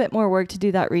is a little bit more work to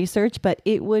do that research, but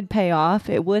it would pay off.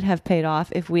 It would have paid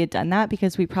off if we had done that,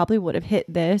 because we probably would have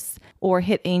hit this or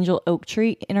hit Angel Oak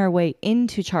Tree in our way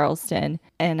into Charleston.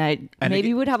 And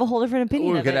maybe would have a whole different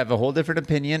opinion. We could have a whole different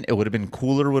opinion. It would have been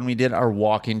cooler when we did our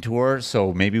walking tour.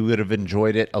 So maybe we would have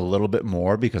enjoyed it a little bit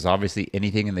more, because obviously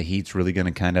anything in the heat's really going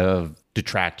to kind of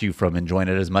detract you from enjoying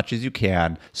it as much as you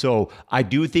can. So I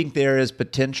do think there is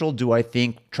potential. Do I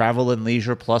think Travel and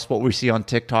Leisure plus what we see on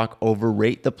TikTok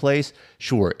overrate the place?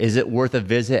 Sure. Is it worth a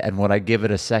visit, and would I give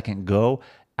it a second go?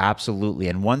 Absolutely.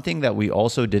 And one thing that we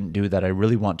also didn't do that I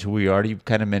really want to, we already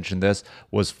kind of mentioned this,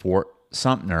 was Fort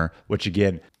Sumter, which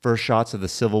again, first shots of the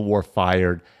Civil War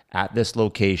fired at this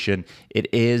location.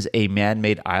 It is a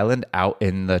man-made island out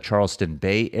in the Charleston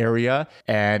Bay area.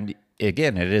 And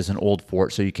again, it is an old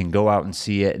fort, so you can go out and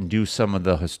see it and do some of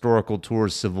the historical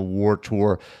tours, Civil War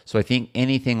tour. So I think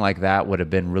anything like that would have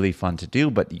been really fun to do,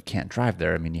 but you can't drive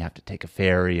there. I mean, you have to take a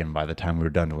ferry, and by the time we were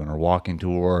done doing our walking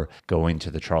tour, going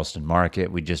to the Charleston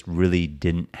market, we just really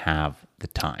didn't have the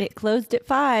time. It closed at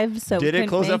 5, so did it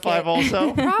close at 5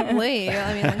 also? Probably.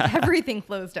 I mean, like, everything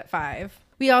closed at 5.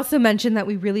 We also mentioned that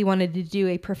we really wanted to do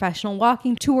a professional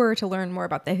walking tour to learn more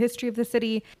about the history of the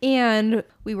city. And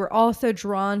we were also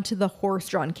drawn to the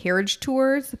horse-drawn carriage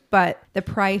tours, but the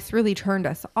price really turned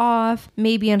us off.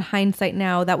 Maybe in hindsight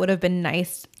now, that would have been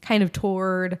nice kind of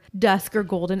toward dusk or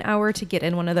golden hour to get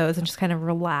in one of those and just kind of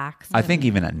relax. I think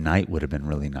even at night would have been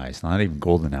really nice. Not even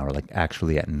golden hour, like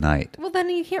actually at night. Well, then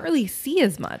you can't really see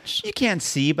as much. You can't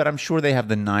see, but I'm sure they have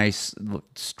the nice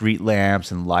street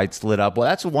lamps and lights lit up. Well,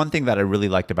 that's one thing that I really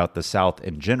liked about the South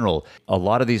in general. A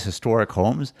lot of these historic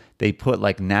homes, they put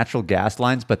like natural gas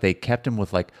lines, but they kept them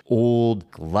with like old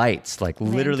lights. Like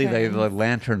literally they like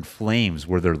lantern flames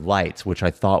were their lights, which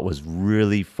I thought was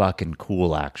really fucking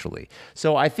cool actually.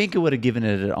 So I think it would have given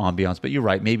it an ambiance, but you're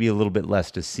right, maybe a little bit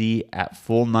less to see at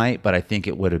full night, but I think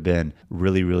it would have been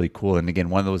really, really cool. And again,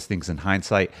 one of those things in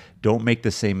hindsight, don't make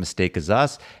the same mistake as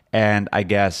us. And I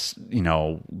guess, you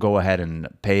know, go ahead and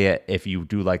pay it if you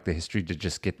do like the history to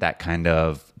just get that kind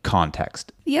of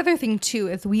context. The other thing too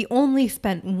is we only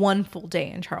spent one full day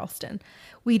in Charleston.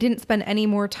 We didn't spend any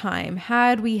more time.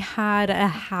 Had we had a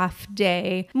half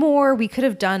day more, we could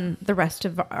have done the rest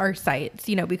of our sites.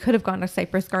 You know, we could have gone to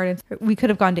Cypress Gardens. We could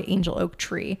have gone to Angel Oak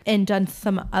Tree and done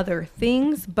some other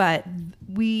things, but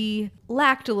we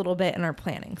lacked a little bit in our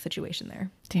planning situation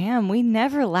there. Damn, we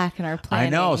never lack in our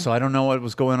planning. I know, so I don't know what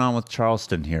was going on with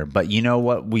Charleston here. But you know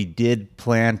what? We did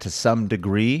plan to some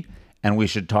degree, and we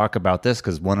should talk about this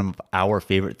because one of our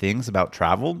favorite things about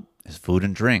travel is food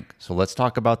and drink. So let's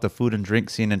talk about the food and drink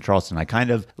scene in Charleston. I kind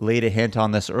of laid a hint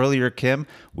on this earlier, Kim.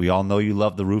 We all know you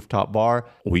love the rooftop bar.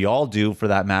 We all do, for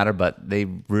that matter, but they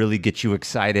really get you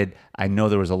excited. I know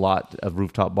there was a lot of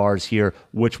rooftop bars here.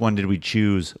 Which one did we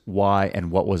choose? Why?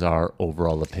 And what was our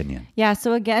overall opinion? Yeah,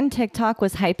 so again, TikTok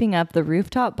was hyping up the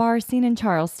rooftop bar scene in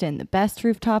Charleston, the best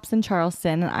rooftops in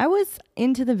Charleston. And I was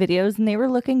into the videos and they were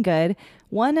looking good.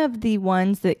 One of the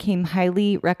ones that came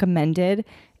highly recommended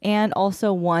and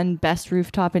also won best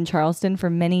rooftop in Charleston for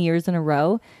many years in a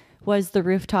row was the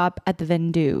rooftop at the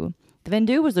Vendue. The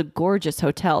Vendue was a gorgeous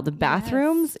hotel. The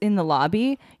bathrooms in the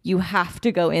lobby, you have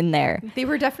to go in there. They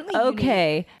were definitely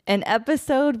okay. An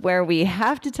episode where we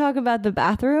have to talk about the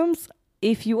bathrooms.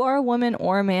 If you are a woman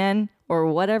or a man or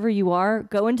whatever you are,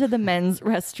 go into the men's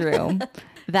restroom.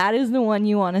 That is the one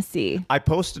you want to see. I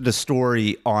posted a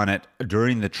story on it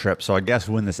during the trip, so I guess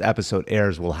when this episode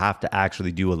airs, we'll have to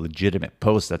actually do a legitimate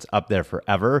post that's up there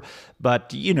forever.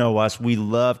 But you know us, we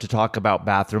love to talk about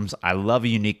bathrooms. I love a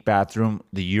unique bathroom.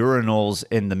 The urinals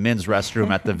in the men's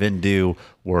restroom at the Vendue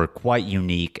were quite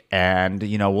unique, and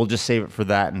we'll just save it for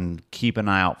that and keep an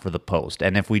eye out for the post.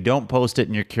 And if we don't post it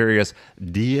and you're curious,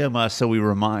 DM us so we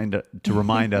remind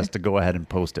us to go ahead and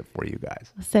post it for you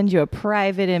guys. I'll send you a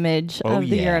private image of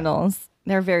the urinals.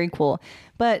 They're very cool.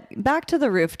 But back to the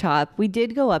rooftop, we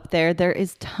did go up there. There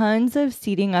is tons of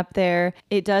seating up there.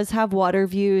 It does have water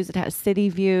views. It has city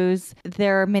views.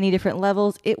 There are many different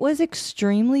levels. It was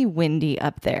extremely windy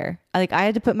up there. I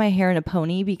had to put my hair in a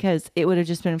pony because it would have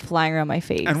just been flying around my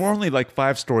face. And we're only like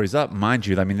 5 stories up, mind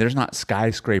you. I mean, there's not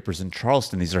skyscrapers in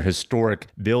Charleston. These are historic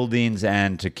buildings,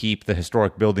 and to keep the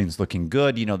historic buildings looking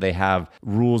good, they have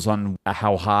rules on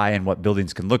how high and what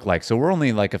buildings can look like. So we're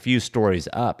only like a few stories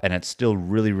up, and it's still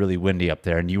really, really windy up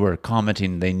there. And you were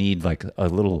commenting they need like a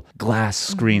little glass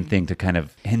screen thing to kind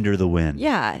of hinder the wind.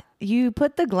 Yeah. You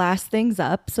put the glass things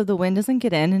up so the wind doesn't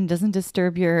get in and doesn't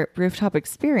disturb your rooftop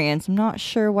experience. I'm not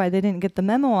sure why they didn't get the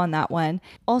memo on that one.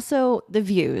 Also, the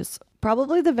views.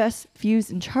 Probably the best views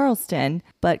in Charleston,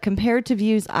 but compared to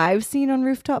views I've seen on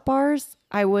rooftop bars,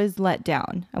 I was let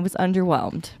down. I was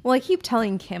underwhelmed. Well, I keep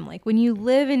telling Kim, when you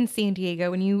live in San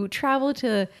Diego, when you travel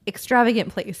to extravagant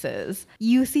places,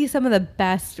 you see some of the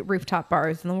best rooftop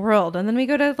bars in the world. And then we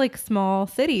go to small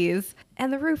cities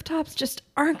and the rooftops just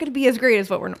aren't going to be as great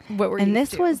as what we're And used this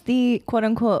to. was the quote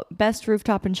unquote best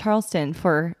rooftop in Charleston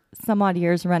for some odd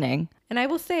years running. And I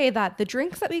will say that the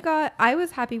drinks that we got, I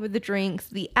was happy with the drinks.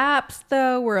 The apps,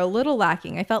 though, were a little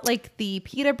lacking. I felt like the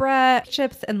pita bread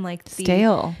chips and the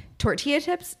Stale. tortilla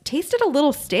chips tasted a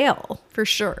little stale, for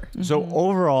sure. So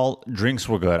overall, drinks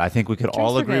were good. I think we could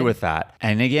all were agree good. with that.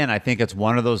 And again, I think it's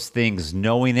one of those things,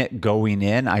 knowing it going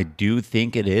in, I do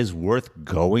think it is worth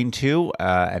going to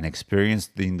and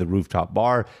experiencing the rooftop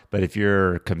bar. But if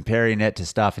you're comparing it to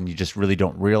stuff and you just really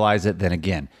don't realize it, then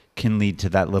again, can lead to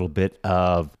that little bit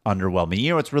of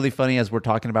underwhelming. What's really funny as we're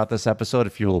talking about this episode,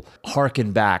 if you'll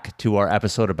hearken back to our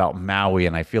episode about Maui,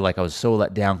 and I feel like I was so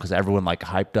let down because everyone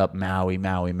hyped up Maui,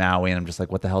 and I'm just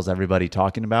like, what the hell is everybody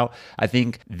talking about? I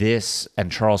think this and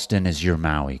Charleston is your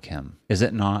Maui, Kim. Is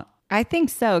it not? I think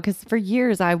so, because for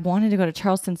years I wanted to go to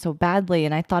Charleston so badly,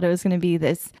 and I thought it was going to be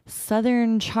this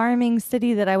southern charming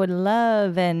city that I would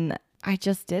love, and I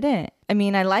just didn't. I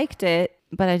mean, I liked it,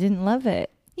 but I didn't love it.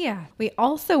 Yeah. We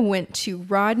also went to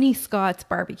Rodney Scott's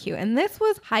barbecue, and this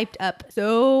was hyped up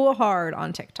so hard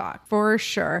on TikTok for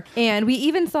sure. And we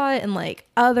even saw it in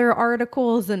other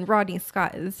articles, and Rodney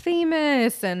Scott is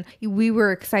famous, and we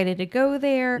were excited to go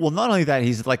there. Well, not only that,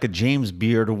 he's like a James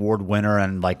Beard Award winner,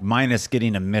 and minus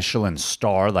getting a Michelin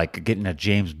star, getting a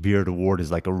James Beard Award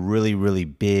is a really, really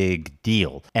big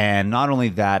deal. And not only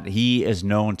that, he is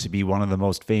known to be one of the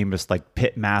most famous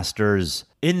pit masters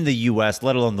in the U.S.,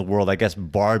 let alone the world. I guess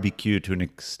barbecue to an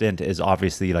extent is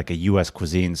obviously a U.S.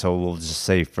 cuisine, so we'll just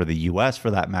say for the U.S. for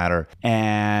that matter,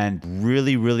 and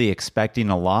really, really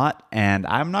expecting a lot. And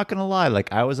I'm not going to lie,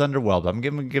 I was underwhelmed. I'm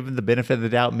giving the benefit of the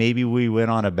doubt. Maybe we went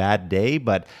on a bad day,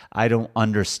 but I don't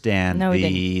understand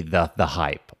the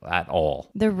hype at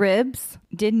all. The ribs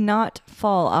did not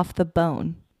fall off the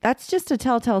bone. That's just a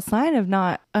telltale sign of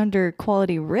not under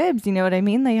quality ribs. You know what I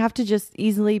mean? They have to just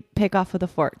easily pick off with a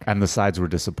fork. And the sides were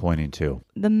disappointing too.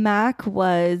 The mac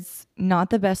was not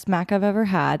the best mac I've ever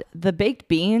had. The baked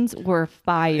beans were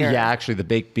fire. Yeah, actually, the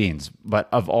baked beans. But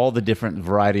of all the different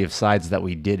variety of sides that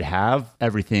we did have,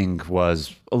 everything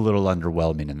was a little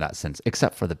underwhelming in that sense,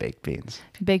 except for the baked beans.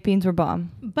 Baked beans were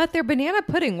bomb. But their banana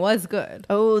pudding was good.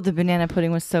 Oh, the banana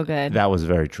pudding was so good. That was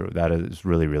very true. That is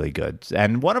really, really good.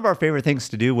 And one of our favorite things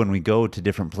to do when we go to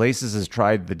different places is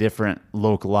try the different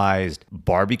localized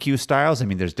barbecue styles. I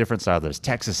mean, there's different styles. There's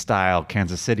Texas style,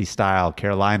 Kansas City style,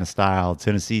 Carolina style,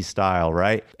 Tennessee style,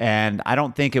 right? And I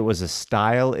don't think it was a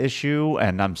style issue.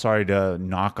 And I'm sorry to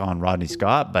knock on Rodney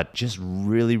Scott, but just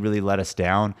really, really let us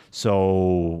down.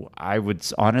 So I would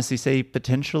honestly say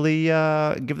potentially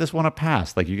give this one a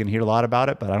pass. Like, you can hear a lot about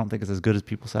it, but I don't think it's as good as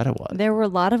people said it was. There were a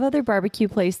lot of other barbecue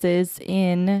places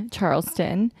in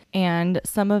Charleston, and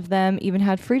some of them even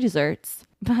had free desserts.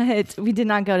 But we did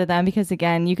not go to them because,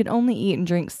 again, you can only eat and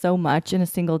drink so much in a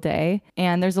single day.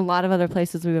 And there's a lot of other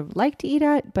places we would like to eat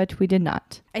at, but we did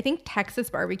not. I think Texas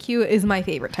barbecue is my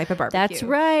favorite type of barbecue. That's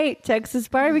right. Texas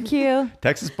barbecue.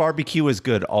 Texas barbecue is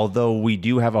good, although we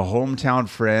do have a hometown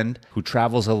friend who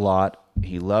travels a lot.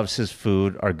 He loves his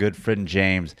food, our good friend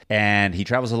James, and he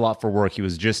travels a lot for work. He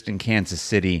was just in Kansas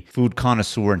City, food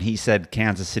connoisseur, and he said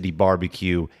Kansas City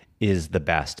barbecue is the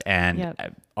best. And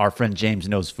our friend James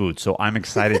knows food, so I'm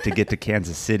excited to get to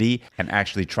Kansas City and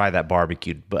actually try that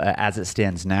barbecue. But as it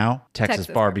stands now, Texas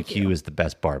barbecue is the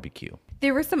best barbecue.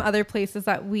 There were some other places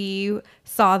that we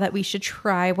saw that we should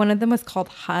try. One of them was called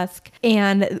Husk.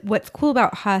 And what's cool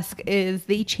about Husk is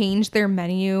they change their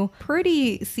menu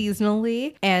pretty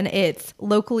seasonally, and it's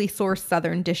locally sourced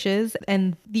Southern dishes.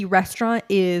 And the restaurant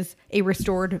is a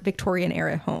restored Victorian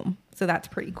era home. So that's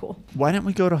pretty cool. Why didn't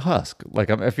we go to Husk?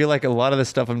 Like, I feel like a lot of the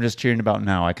stuff I'm just cheering about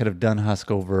now, I could have done Husk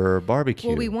over barbecue.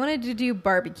 Well, we wanted to do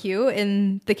barbecue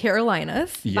in the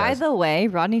Carolinas. Yes. By the way,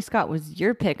 Rodney Scott was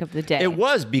your pick of the day. It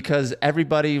was, because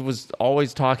everybody was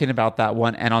always talking about that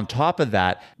one. And on top of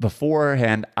that,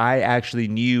 beforehand, I actually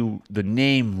knew the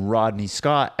name Rodney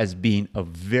Scott as being a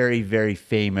very, very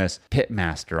famous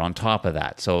pitmaster on top of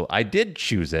that. So I did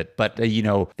choose it. But,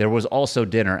 there was also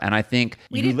dinner. And I think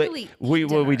We didn't really eat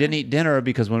we didn't eat dinner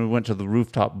because when we went to the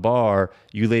rooftop bar,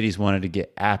 you ladies wanted to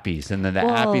get appies. And then the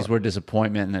appies were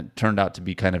disappointment, and it turned out to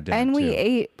be kind of dinner And we too.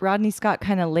 ate Rodney Scott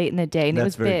kind of late in the day, and it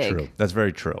was very big. true. That's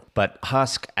very true. But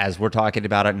Husk, as we're talking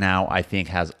about it now, I think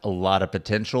has a lot of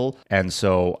potential. And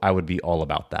so I would be all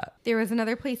about that. There was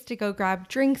another place to go grab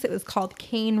drinks. It was called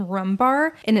Cane Rum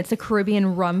Bar, and it's a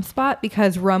Caribbean rum spot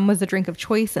because rum was a drink of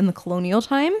choice in the colonial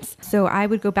times. So I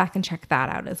would go back and check that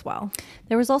out as well.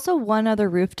 There was also one other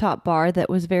rooftop bar that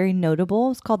was very notable. It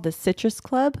was called the Citrus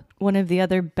Club, one of the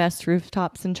other best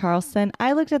rooftops in Charleston.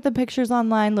 I looked at the pictures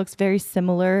online, looks very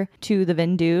similar to the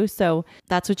Vendu, so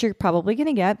that's what you're probably going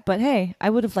to get. But hey, I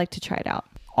would have liked to try it out.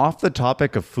 Off the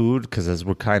topic of food, because as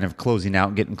we're kind of closing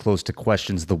out, getting close to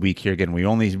questions of the week here, again, we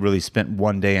only really spent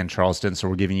one day in Charleston, so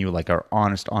we're giving you like our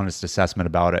honest assessment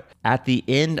about it. At the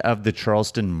end of the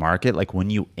Charleston market, like when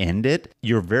you end it,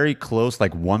 you're very close,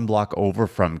 like one block over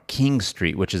from King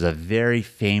Street, which is a very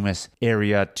famous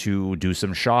area to do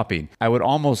some shopping. I would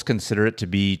almost consider it to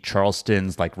be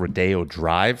Charleston's like Rodeo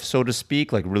Drive, so to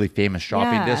speak, like really famous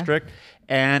shopping district.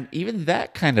 And even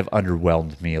that kind of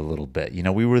underwhelmed me a little bit.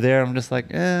 We were there, I'm just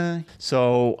like, eh.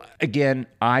 So again,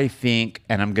 I think,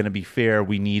 and I'm going to be fair,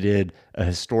 we needed a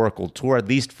historical tour, at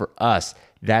least for us.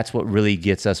 That's what really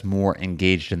gets us more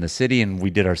engaged in the city, and we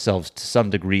did ourselves to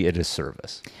some degree a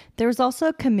disservice. There was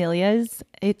also Camellia's.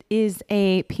 It is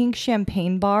a pink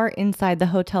champagne bar inside the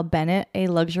Hotel Bennett, a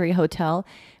luxury hotel.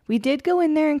 We did go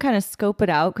in there and kind of scope it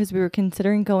out because we were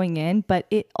considering going in, but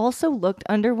it also looked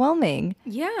underwhelming.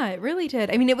 Yeah, it really did.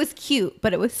 I mean, it was cute,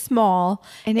 but it was small,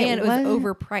 and it was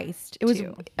overpriced. It was,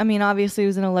 too. I mean, obviously it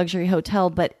was in a luxury hotel,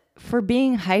 but for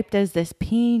being hyped as this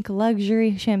pink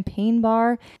luxury champagne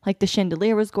bar, like the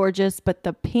chandelier was gorgeous, but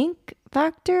the pink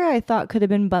factor I thought could have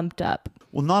been bumped up.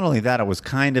 Well, not only that, it was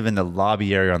kind of in the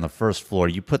lobby area on the first floor.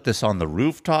 You put this on the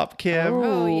rooftop, Kim,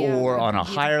 or on a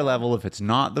higher level if it's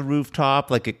not the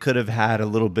rooftop. Like, it could have had a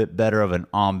little bit better of an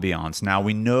ambiance. Now,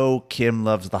 we know Kim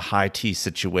loves the high tea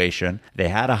situation. They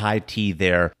had a high tea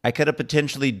there. I could have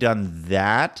potentially done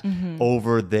that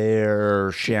over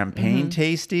their champagne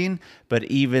tasting. But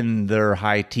even their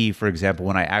high tea, for example,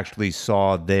 when I actually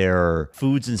saw their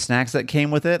foods and snacks that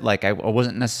came with it, like I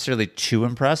wasn't necessarily too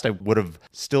impressed. I would have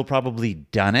still probably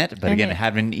done it. But again,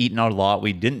 having eaten a lot,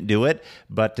 we didn't do it.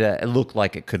 But it looked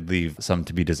like it could leave some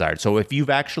to be desired. So if you've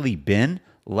actually been,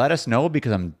 let us know,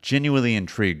 because I'm genuinely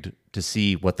intrigued to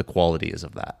see what the quality is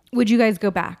of that. Would you guys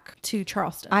go back to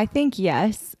Charleston? I think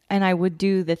yes. And I would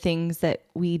do the things that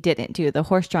we didn't do. The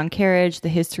horse-drawn carriage, the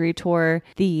history tour,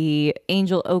 the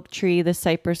angel oak tree, the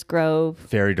cypress grove.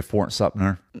 Ferry to Fort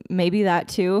Sumter. Maybe that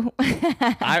too.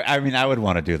 I mean, I would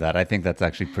want to do that. I think that's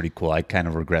actually pretty cool. I kind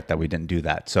of regret that we didn't do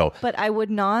that. So, But I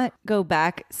would not go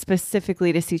back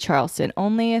specifically to see Charleston,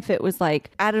 only if it was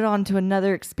like added on to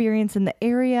another experience in the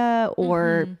area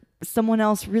or someone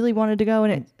else really wanted to go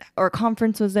and or a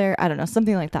conference was there. I don't know,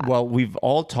 something like that. well, we've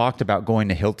all talked about going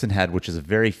to Hilton Head, which is a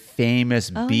very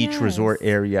famous beach yes. resort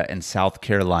area in South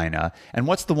Carolina. And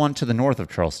what's the one to the north of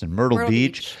Charleston? Myrtle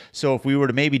Beach. So if we were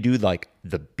to maybe do like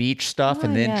the beach stuff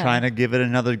and then yeah. trying to give it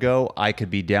another go, I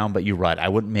could be down. But you're right. I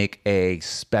wouldn't make a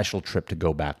special trip to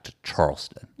go back to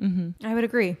Charleston. I would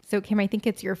agree. So, Kim, I think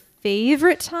it's your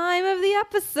favorite time of the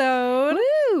episode.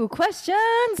 Woo!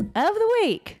 Questions of the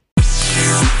week.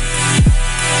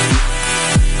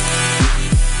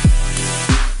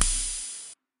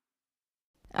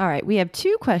 All right, we have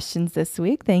 2 questions this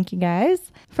week. Thank you,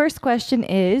 guys. First question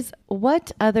is,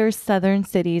 what other southern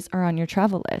cities are on your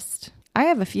travel list? I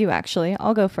have a few, actually.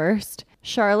 I'll go first.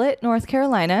 Charlotte, North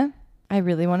Carolina. I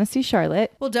really want to see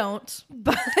Charlotte. Well, don't.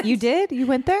 But You did? You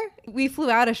went there? we flew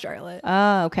out of Charlotte.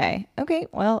 Oh, okay. Okay,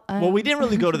 well. Well, we didn't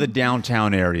really go to the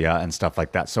downtown area and stuff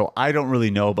like that. So I don't really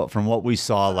know. But from what we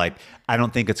saw, like, I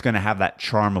don't think it's going to have that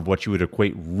charm of what you would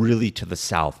equate really to the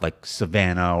South, like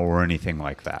Savannah or anything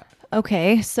like that.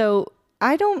 Okay, so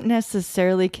I don't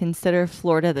necessarily consider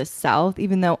Florida the South,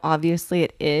 even though obviously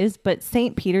it is, but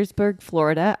St. Petersburg,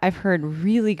 Florida, I've heard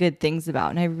really good things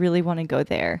about, and I really want to go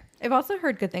there. I've also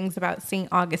heard good things about St.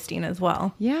 Augustine as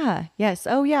well. Yeah, yes.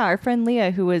 Oh, yeah, our friend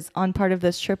Leah, who was on part of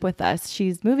this trip with us,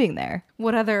 she's moving there.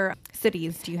 What other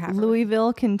cities do you have?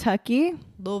 Louisville, Kentucky.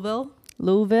 Louisville?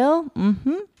 Louisville,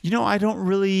 mm-hmm. You know, I don't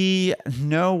really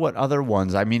know what other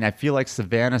ones. I mean, I feel like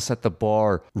Savannah set the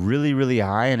bar really, really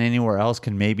high, and anywhere else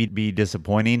can maybe be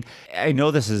disappointing. I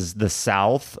know this is the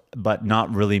South, but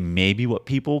not really maybe what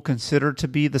people consider to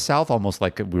be the South, almost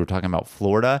like we were talking about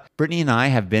Florida. Brittany and I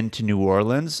have been to New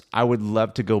Orleans. I would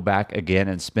love to go back again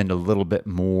and spend a little bit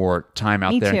more time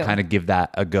out Me there too. and kind of give that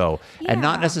a go. And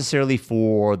not Yeah. necessarily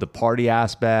for the party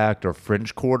aspect or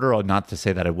French Quarter, or not to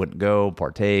say that I wouldn't go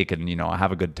partake and, you know,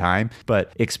 have a good time,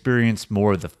 but experience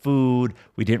more of the food.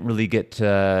 We didn't really get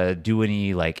to do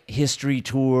any like history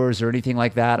tours or anything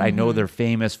like that. I know they're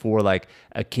famous for like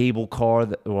a cable car.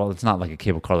 Well, it's not like a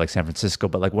cable car like San Francisco,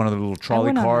 but like one of the little trolley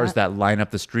went on cars that. that line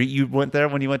up the street. You went there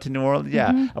when you went to New Orleans?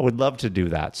 Yeah, I would love to do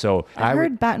that. So I would-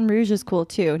 heard Baton Rouge is cool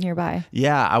too, nearby.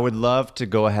 yeah, I would love to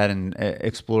go ahead and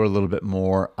explore a little bit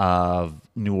more of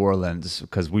New Orleans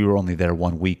because we were only there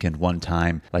one weekend, one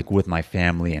time, like with my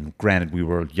family. And granted, we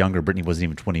were younger. Brittany wasn't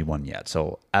even 21 yet.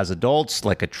 So as adults,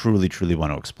 like I truly, truly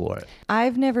want to explore it.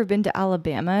 I've never been to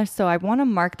Alabama, so I want to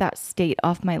mark that state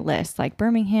off my list, like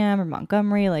Birmingham or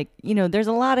Montgomery. Like, you know, there's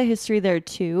a lot of history there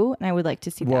too, and I would like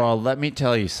to see that. Well, let me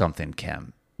tell you something,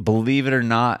 Kim. Believe it or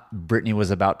not, Brittany was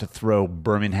about to throw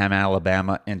Birmingham,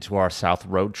 Alabama into our South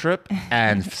road trip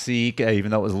and see,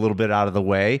 even though it was a little bit out of the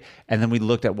way. And then we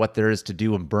looked at what there is to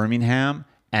do in Birmingham,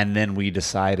 and then we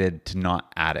decided to not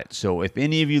add it. So if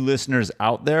any of you listeners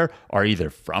out there are either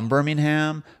from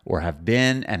Birmingham or have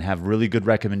been and have really good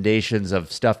recommendations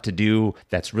of stuff to do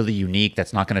that's really unique,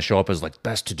 that's not going to show up as like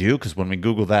best to do, because when we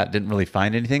Google that, didn't really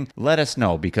find anything, let us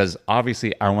know, because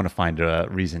obviously I want to find a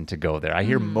reason to go there. I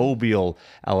hear Mobile,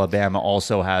 Alabama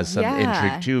also has some Yeah,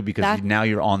 intrigue too, because that- now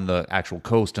you're on the actual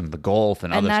coast and the Gulf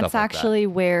and and other that's stuff like actually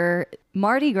where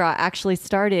Mardi Gras actually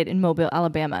started in Mobile,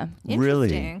 Alabama. that. Really?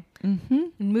 Interesting.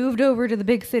 Moved over to the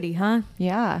big city, huh?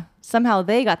 Yeah. Somehow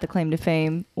they got the claim to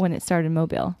fame when it started in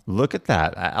Mobile. Look at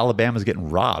that. Alabama's getting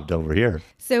robbed over here.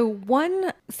 So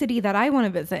one city that I want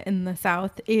to visit in the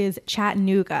South is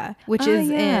Chattanooga, which is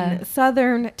yeah. in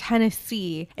southern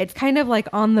Tennessee. It's kind of like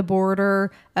on the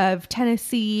border of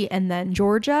Tennessee and then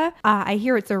Georgia. I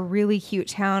hear it's a really cute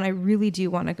town. I really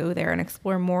do want to go there and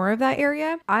explore more of that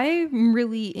area. I'm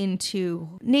really into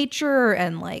nature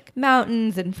and like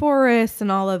mountains and forests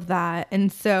and all of that.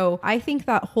 And so I think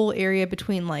that whole area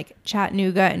between like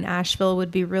Chattanooga and Asheville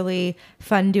would be really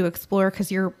fun to explore,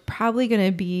 because you're probably going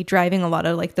to be driving a lot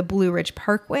of like the Blue Ridge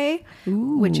Parkway,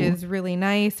 which is really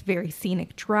nice, very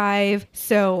scenic drive.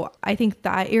 So I think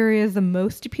that area is the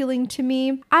most appealing to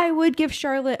me. I would give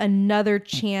Charlotte another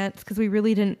chance because we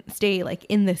really didn't stay like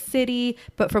in the city,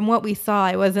 but from what we saw,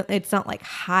 it's not like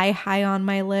high on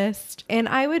my list. And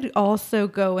I would also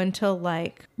go into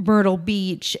like Myrtle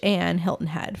Beach and Hilton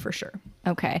Head for sure.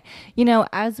 Okay.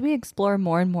 As we explore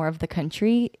more and more of the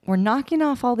country, we're knocking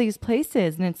off all these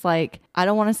places. And it's like, I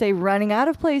don't want to say running out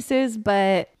of places,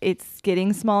 but it's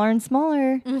getting smaller and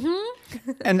smaller.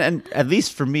 And at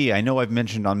least for me, I know I've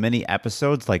mentioned on many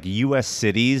episodes, like U.S.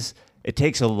 cities, it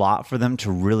takes a lot for them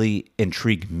to really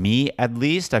intrigue me, at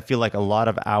least. I feel like a lot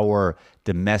of our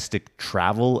domestic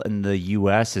travel in the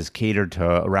U.S. is catered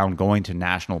to around going to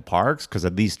national parks, because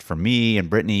at least for me and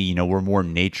Brittany, we're more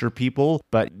nature people,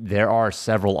 but there are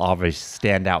several obvious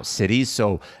standout cities.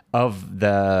 So of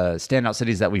the standout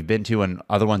cities that we've been to and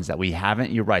other ones that we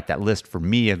haven't, you're right, that list for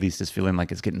me at least is feeling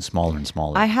like it's getting smaller and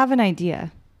smaller. I have an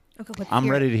idea. Okay, I'm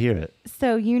ready to hear it.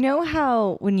 So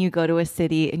how when you go to a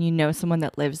city and you know someone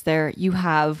that lives there, you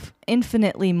have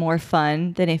infinitely more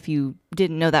fun than if you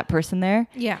didn't know that person there?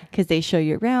 Yeah. Because they show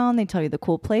you around, they tell you the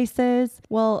cool places.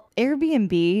 Well,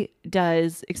 Airbnb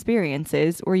does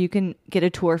experiences where you can get a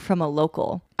tour from a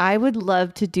local. I would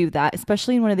love to do that,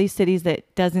 especially in one of these cities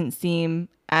that doesn't seem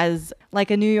as like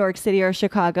a New York City or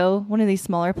Chicago, one of these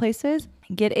smaller places.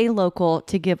 Get a local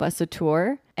to give us a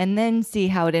tour and then see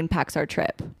how it impacts our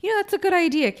trip. That's a good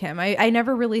idea, Kim. I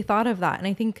never really thought of that. And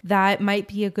I think that might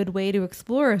be a good way to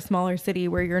explore a smaller city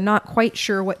where you're not quite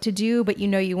sure what to do, but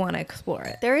you want to explore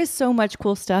it. There is so much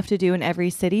cool stuff to do in every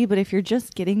city, but if you're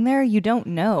just getting there, you don't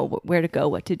know where to go,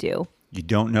 what to do. You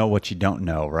don't know what you don't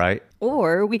know, right?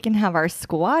 Or we can have our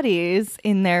squatties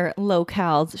in their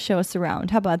locales show us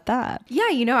around. How about that? Yeah,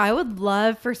 I would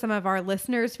love for some of our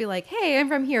listeners to be like, hey, I'm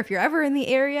from here. If you're ever in the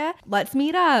area, let's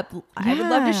meet up. I would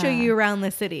love to show you around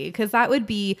the city, because that would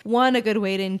be, one, a good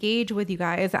way to engage with you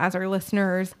guys as our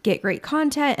listeners, get great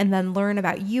content, and then learn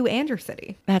about you and your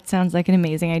city. That sounds like an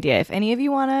amazing idea. If any of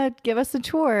you want to give us a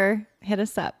tour, hit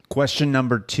us up. Question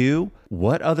number 2,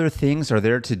 what other things are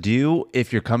there to do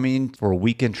if you're coming for a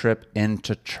weekend trip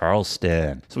into Charleston?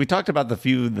 So we talked about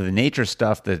the nature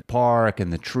stuff, the park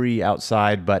and the tree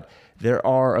outside, but there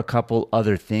are a couple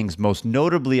other things. Most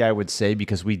notably, I would say,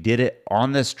 because we did it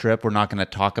on this trip, we're not going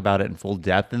to talk about it in full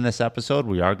depth in this episode.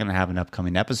 We are going to have an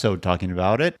upcoming episode talking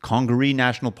about it. Congaree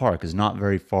National Park is not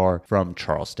very far from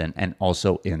Charleston and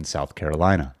also in South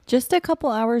Carolina. Just a couple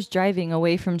hours driving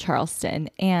away from Charleston.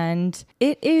 And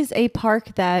it is a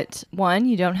park that, 1,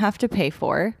 you don't have to pay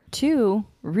for. 2,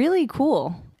 really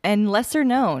cool and lesser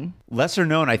known. Lesser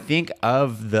known, I think,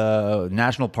 of the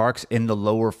national parks in the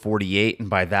lower 48. And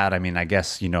by that, I mean, I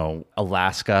guess,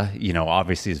 Alaska,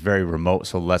 obviously is very remote,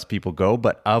 so less people go.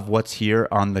 But of what's here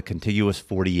on the contiguous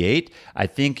 48, I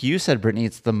think you said, Brittany,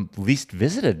 it's the least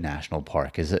visited national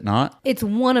park, is it not? It's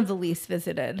one of the least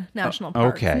visited national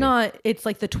parks. Okay. It's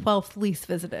like the 12th least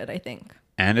visited, I think.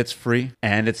 And it's free.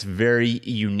 And it's very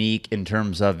unique in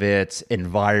terms of its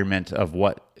environment of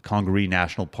what Congaree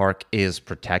National Park is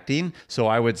protecting. So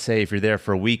I would say if you're there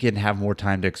for a weekend, have more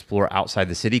time to explore outside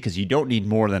the city, because you don't need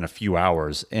more than a few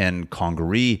hours in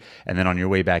Congaree. And then on your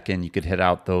way back in, you could hit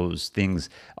out those things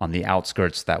on the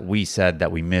outskirts that we said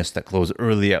that we missed that close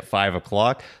early at 5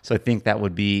 o'clock. So I think that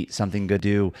would be something good to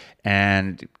do.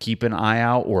 And keep an eye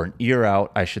out, or an ear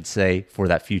out, I should say, for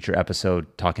that future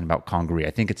episode talking about Congaree.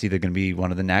 I think it's either going to be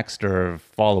one of the next or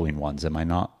following ones. Am I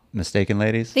not mistaken,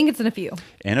 ladies? I think it's in a few.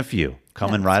 In a few.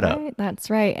 Coming That's right up. That's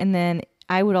right. And then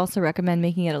I would also recommend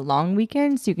making it a long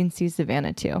weekend so you can see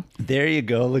Savannah too. There you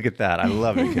go. Look at that. I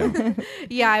love it, Kim.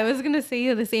 Yeah, I was going to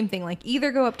say the same thing. Like,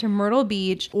 either go up to Myrtle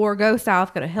Beach or go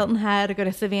south, go to Hilton Head, or go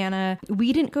to Savannah.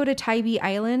 We didn't go to Tybee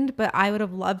Island, but I would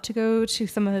have loved to go to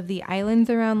some of the islands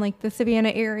around like the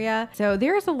Savannah area. So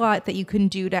there's a lot that you can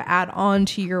do to add on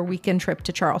to your weekend trip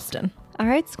to Charleston. All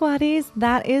right, squatties,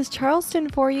 that is Charleston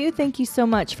for you. Thank you so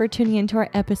much for tuning into our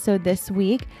episode this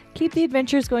week. Keep the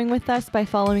adventures going with us by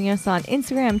following us on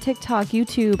Instagram, TikTok,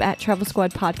 YouTube at Travel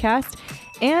Squad Podcast,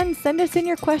 and send us in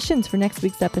your questions for next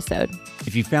week's episode.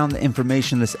 If you found the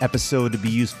information in this episode to be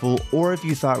useful, or if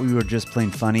you thought we were just plain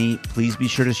funny, please be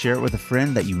sure to share it with a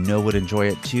friend that you know would enjoy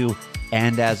it too.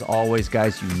 And as always,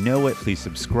 guys, you know it. Please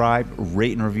subscribe,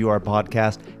 rate, and review our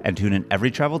podcast, and tune in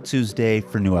every Travel Tuesday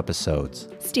for new episodes.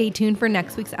 Stay tuned for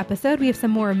next week's episode. We have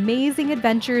some more amazing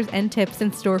adventures and tips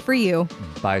in store for you.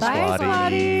 Bye, Bye,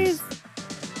 Squatties. squatties.